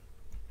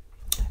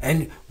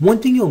 And one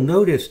thing you'll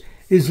notice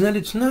is that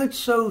it's not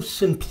so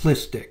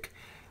simplistic,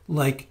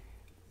 like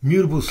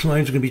mutable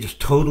signs are going to be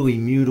just totally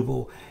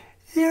mutable.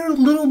 They're a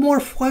little more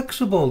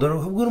flexible, they're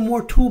a little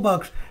more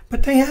toolbox,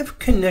 but they have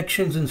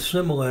connections and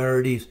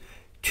similarities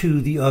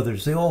to the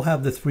others. They all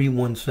have the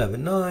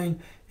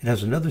 3179. It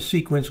has another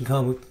sequence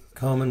in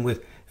common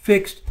with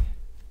fixed.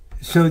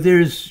 So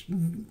there's,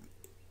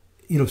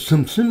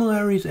 some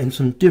similarities and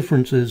some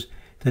differences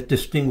that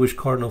distinguish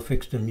Cardinal,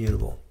 fixed, and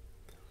mutable.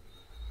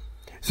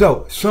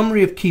 So,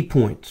 summary of key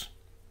points.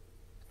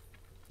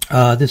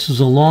 This is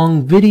a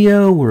long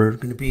video. We're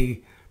going to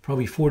be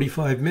probably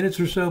 45 minutes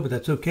or so, but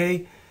that's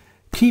okay.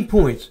 Key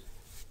points.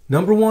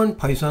 Number one,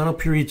 Paisano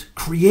periods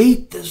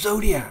create the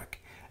zodiac.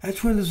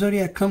 That's where the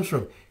zodiac comes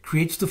from.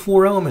 Creates the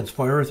four elements,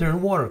 fire, earth, air,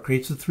 and water.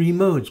 Creates the three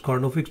modes,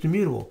 Cardinal, fixed, and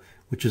mutable,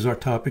 which is our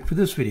topic for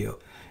this video.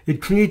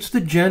 It creates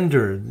the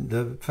gender,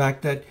 the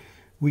fact that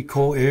we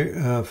call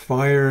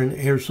fire and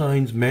air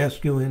signs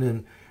masculine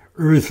and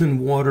earth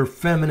and water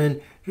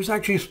feminine. There's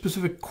actually a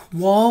specific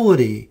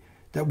quality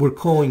that we're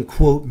calling,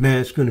 quote,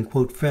 masculine and,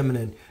 quote,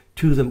 feminine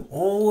to them.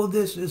 All of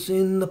this is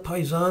in the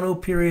Paisano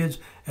periods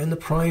and the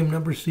prime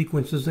number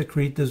sequences that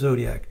create the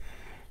zodiac.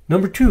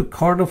 Number two,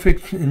 Cardinal,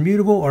 fixed, and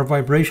mutable are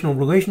vibrational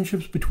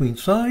relationships between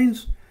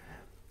signs,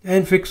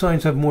 and fixed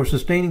signs have more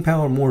sustaining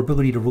power, more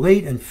ability to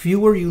relate, and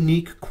fewer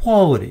unique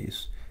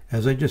qualities.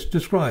 as I just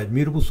described.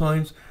 Mutable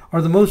signs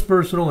are the most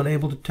versatile and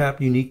able to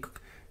tap unique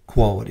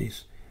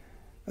qualities.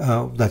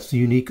 That's the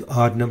unique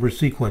odd number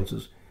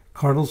sequences.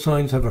 Cardinal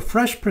signs have a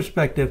fresh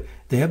perspective.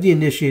 They have the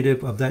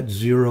initiative of that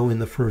 0 in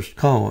the first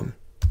column.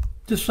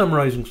 Just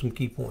summarizing some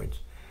key points.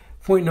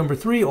 Point number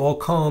 3, all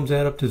columns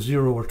add up to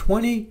 0 or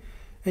 20,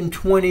 and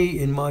 20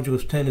 in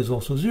modulus 10 is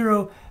also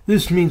 0.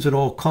 This means that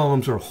all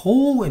columns are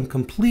whole and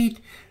complete.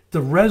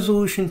 The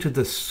resolution to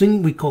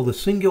the we call the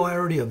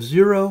singularity of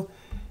 0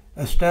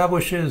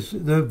 establishes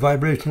the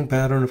vibrational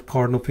pattern of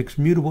cardinal fixed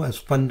mutable as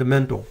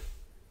fundamental.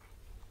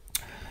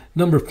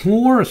 Number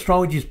 4,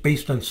 astrology is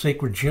based on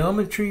sacred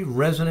geometry,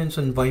 resonance,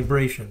 and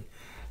vibration.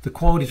 The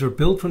qualities are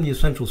built from the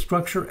essential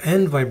structure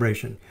and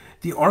vibration.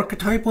 The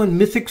archetypal and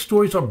mythic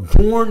stories are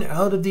born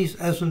out of these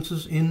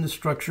essences in the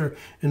structure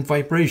and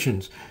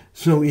vibrations.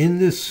 So in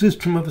this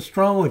system of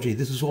astrology,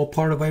 this is all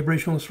part of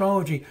vibrational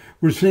astrology,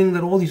 we're saying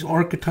that all these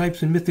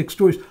archetypes and mythic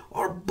stories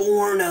are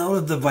born out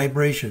of the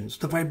vibrations.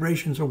 The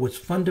vibrations are what's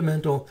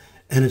fundamental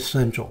and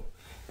essential.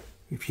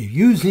 If you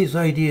use these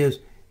ideas,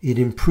 it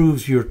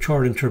improves your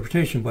chart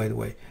interpretation, by the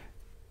way.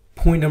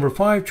 Point number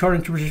 5, chart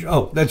interpretation.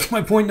 Oh, that's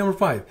my point number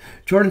 5.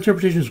 Chart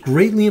interpretation is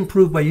greatly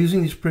improved by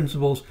using these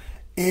principles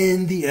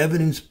and the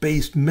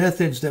evidence-based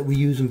methods that we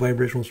use in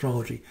vibrational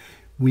astrology.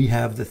 We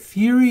have the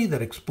theory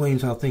that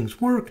explains how things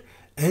work,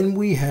 and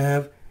we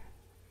have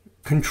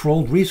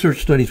controlled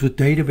research studies with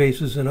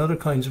databases and other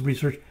kinds of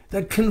research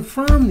that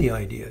confirm the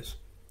ideas.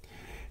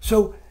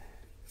 So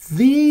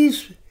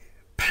these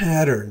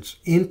patterns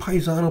in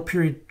Paisano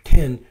period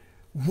 10,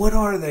 what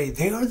are they?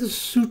 They are the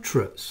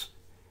sutras,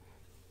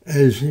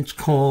 as it's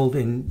called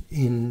in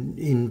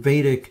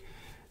Vedic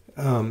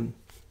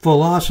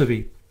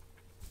philosophy.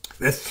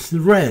 The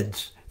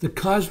threads, the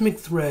cosmic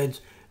threads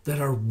that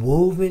are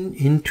woven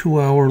into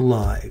our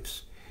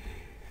lives.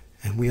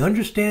 And we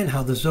understand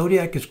how the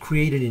zodiac is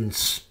created in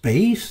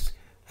space.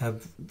 I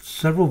have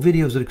several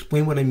videos that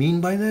explain what I mean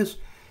by this.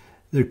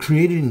 They're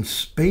created in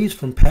space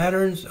from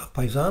patterns of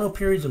Paisano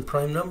periods and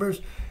prime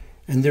numbers,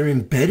 and they're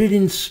embedded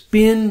in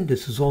spin.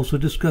 This is also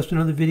discussed in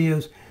other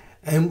videos.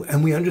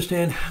 And we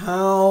understand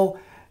how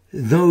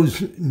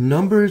those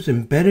numbers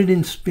embedded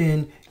in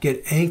spin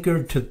get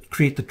anchored to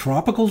create the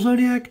tropical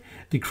zodiac,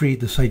 they create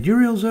the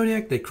sidereal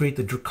zodiac, they create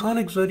the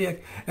draconic zodiac,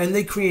 and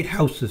they create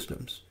house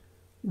systems.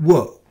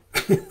 Whoa.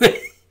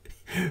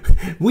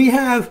 We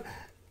have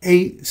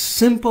a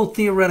simple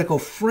theoretical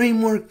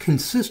framework,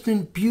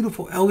 consistent,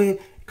 beautiful, elegant,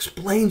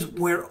 explains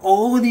where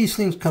all of these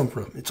things come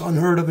from. It's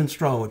unheard of in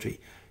astrology.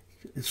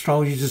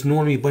 Astrology is just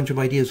normally a bunch of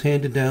ideas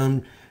handed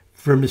down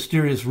for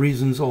mysterious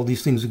reasons. All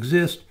these things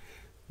exist.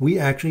 We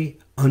actually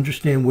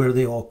understand where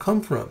they all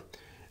come from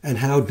and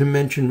how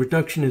dimension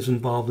reduction is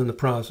involved in the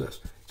process.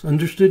 It's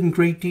understood in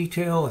great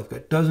detail. I've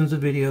got dozens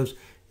of videos.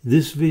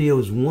 This video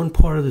is one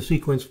part of the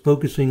sequence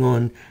focusing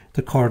on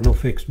the cardinal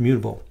fixed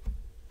mutable.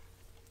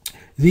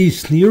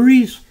 These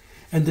theories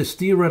and this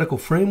theoretical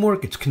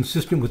framework, it's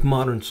consistent with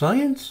modern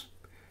science.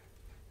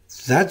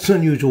 That's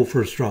unusual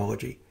for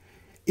astrology.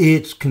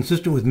 It's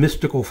consistent with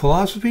mystical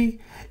philosophy.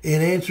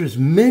 It answers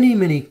many,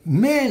 many,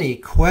 many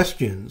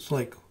questions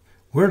like,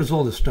 where does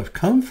all this stuff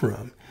come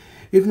from?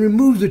 It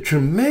removes a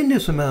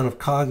tremendous amount of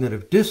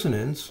cognitive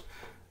dissonance,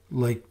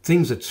 like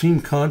things that seem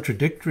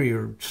contradictory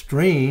or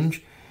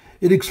strange.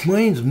 It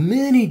explains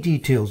many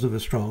details of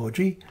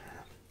astrology,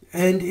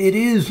 and it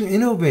is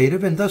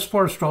innovative, and thus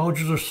far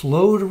astrologers are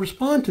slow to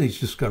respond to these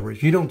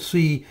discoveries. You don't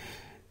see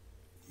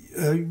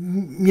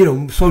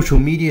social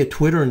media,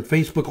 Twitter and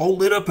Facebook all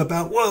lit up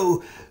about,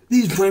 whoa,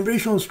 these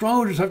vibrational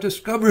astrologers have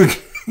discovered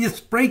this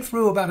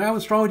breakthrough about how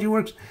astrology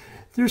works.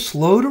 They're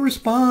slow to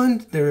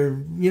respond. They're,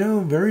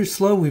 very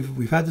slow.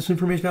 We've had this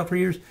information out for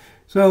years.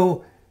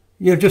 So,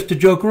 just to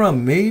joke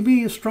around,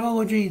 maybe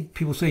astrology,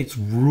 people say it's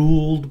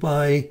ruled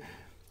by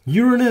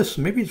Uranus.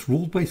 Maybe it's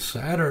ruled by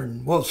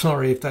Saturn. Well,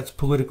 sorry if that's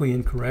politically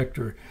incorrect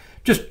or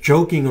just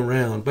joking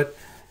around. But,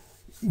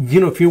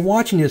 if you're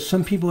watching this,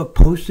 some people have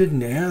posted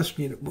and asked,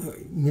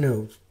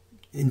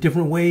 in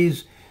different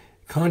ways,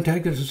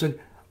 contacted us and said,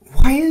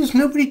 why is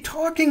nobody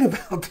talking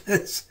about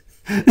this?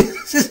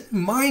 This is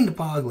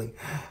mind-boggling.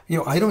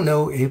 I don't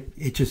know.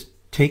 It just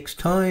takes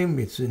time.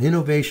 It's an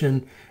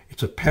innovation.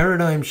 It's a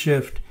paradigm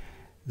shift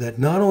that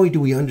not only do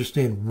we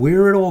understand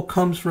where it all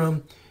comes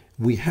from,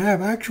 we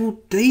have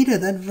actual data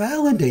that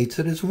validates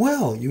it as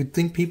well. You would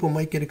think people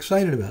might get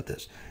excited about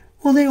this.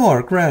 Well, they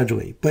are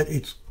gradually, but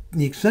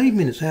the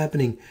excitement is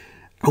happening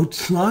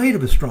outside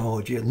of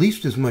astrology, at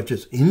least as much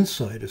as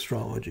inside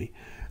astrology.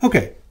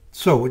 Okay,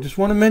 so I just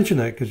want to mention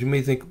that because you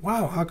may think,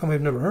 wow, how come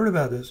I've never heard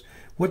about this?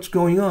 What's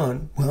going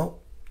on? Well,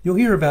 you'll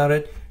hear about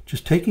it.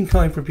 Just taking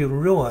time for people to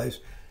realize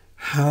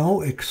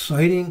how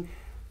exciting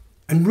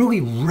and really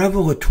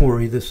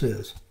revelatory this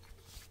is.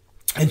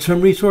 And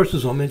some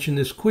resources, I'll mention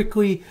this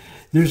quickly.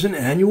 There's an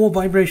annual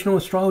vibrational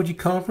astrology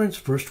conference,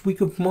 first week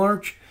of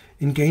March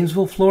in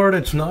Gainesville, Florida.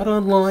 It's not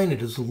online.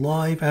 It is a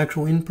live,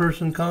 actual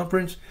in-person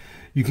conference.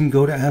 You can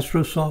go to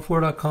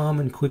astrosoftware.com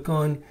and click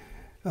on,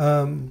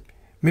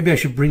 maybe I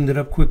should bring that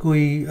up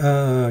quickly.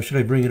 Should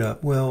I bring it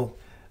up? Well,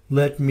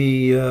 let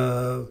me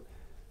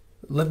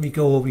let me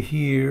go over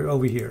here,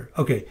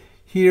 Okay,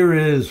 here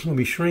is, let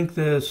me shrink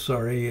this.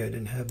 Sorry, I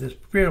didn't have this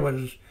prepared. I'll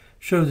just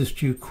show this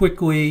to you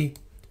quickly.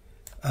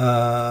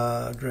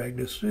 Drag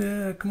this,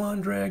 come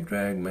on, drag,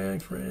 my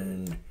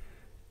friend.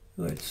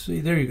 Let's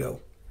see, there you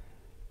go.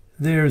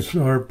 There's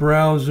our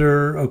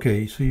browser.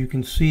 Okay, so you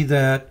can see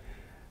that.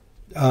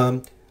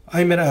 I'm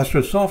at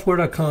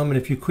astrosoftware.com, and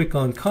if you click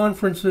on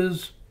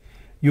conferences,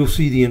 you'll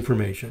see the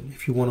information.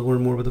 If you want to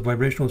learn more about the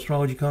Vibrational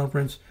Astrology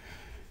Conference,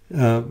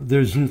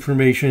 there's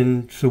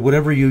information. So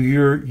whatever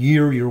year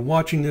you're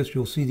watching this,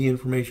 you'll see the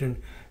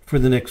information for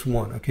the next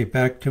one. Okay,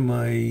 back to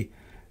my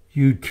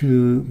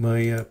YouTube,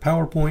 my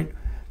PowerPoint.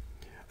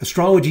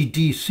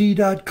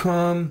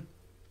 astrologydc.com.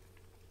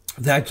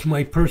 That's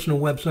my personal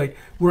website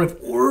where I've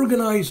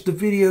organized the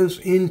videos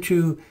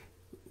into,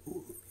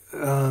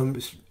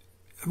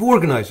 I've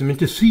organized them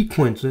into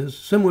sequences,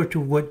 similar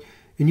to what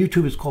in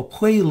YouTube is called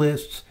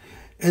playlists.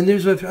 And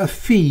there's a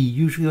fee,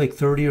 usually like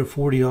 $30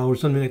 or $40,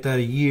 something like that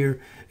a year,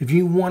 if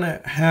you want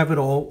to have it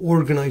all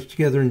organized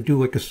together and do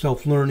like a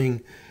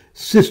self-learning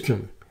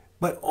system.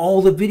 But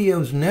all the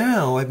videos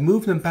now, I've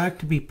moved them back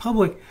to be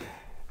public.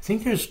 I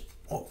think there's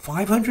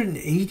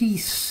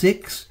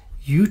 586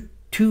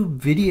 YouTube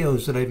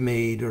videos that I've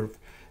made, or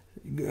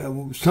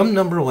some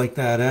number like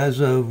that, as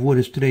of what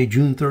is today,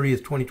 June 30th,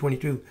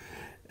 2022.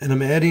 And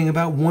I'm adding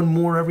about one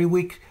more every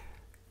week.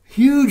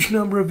 Huge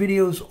number of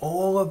videos,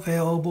 all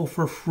available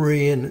for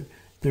free, and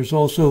there's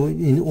also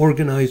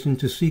organized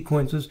into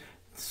sequences.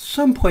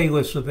 Some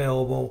playlists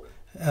available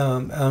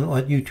on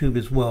YouTube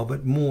as well,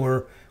 but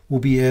more will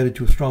be added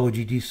to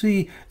Astrology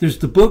DC. There's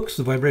the books,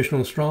 the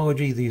Vibrational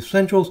Astrology, the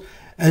Essentials,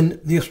 and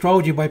the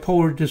Astrology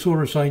Bipolar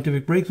Disorder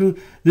Scientific Breakthrough.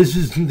 This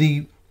is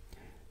the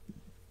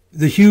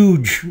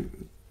huge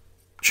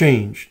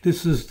change.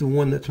 This is the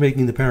one that's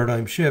making the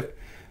paradigm shift.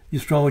 The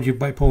Astrology of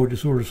Bipolar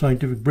Disorder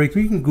Scientific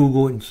Breakthrough. You can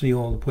Google it and see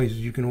all the places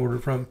you can order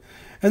from.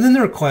 And then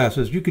there are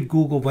classes. You could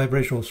Google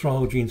vibrational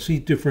astrology and see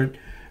different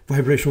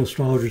vibrational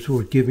astrologers who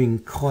are giving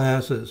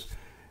classes.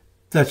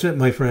 That's it,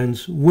 my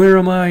friends. Where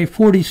am I?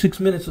 46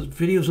 minutes. This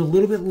video's a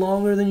little bit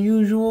longer than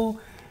usual.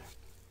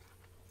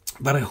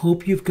 But I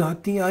hope you've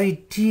got the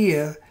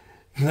idea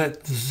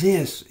that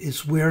this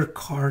is where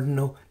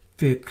Cardinal,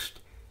 Fixed,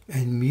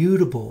 and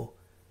Mutable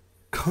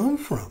come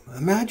from.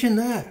 Imagine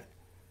that.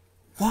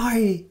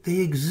 Why they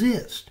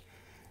exist.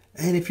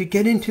 And if you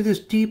get into this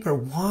deeper,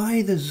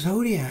 why the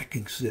zodiac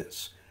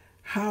exists.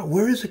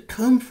 Where does it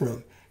come from?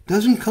 It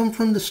doesn't come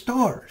from the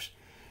stars.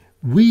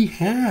 We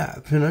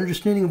have an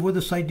understanding of where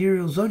the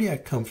sidereal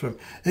zodiac comes from.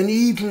 And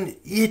even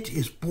it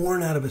is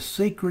born out of a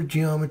sacred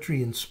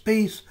geometry in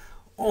space.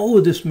 All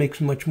of this makes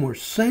much more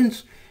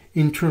sense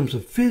in terms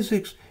of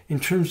physics,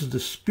 in terms of the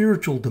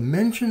spiritual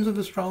dimensions of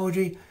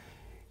astrology.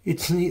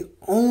 It's the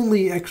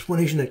only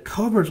explanation that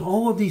covers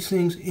all of these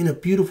things in a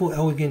beautiful,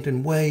 elegant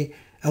way.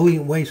 So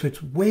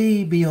it's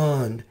way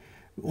beyond,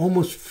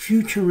 almost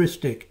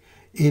futuristic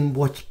in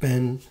what's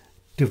been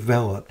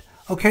developed.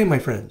 Okay, my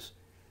friends.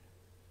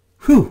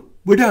 Whew,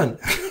 we're done.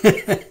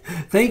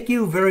 Thank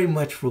you very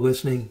much for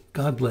listening.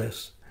 God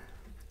bless.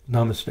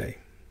 Namaste.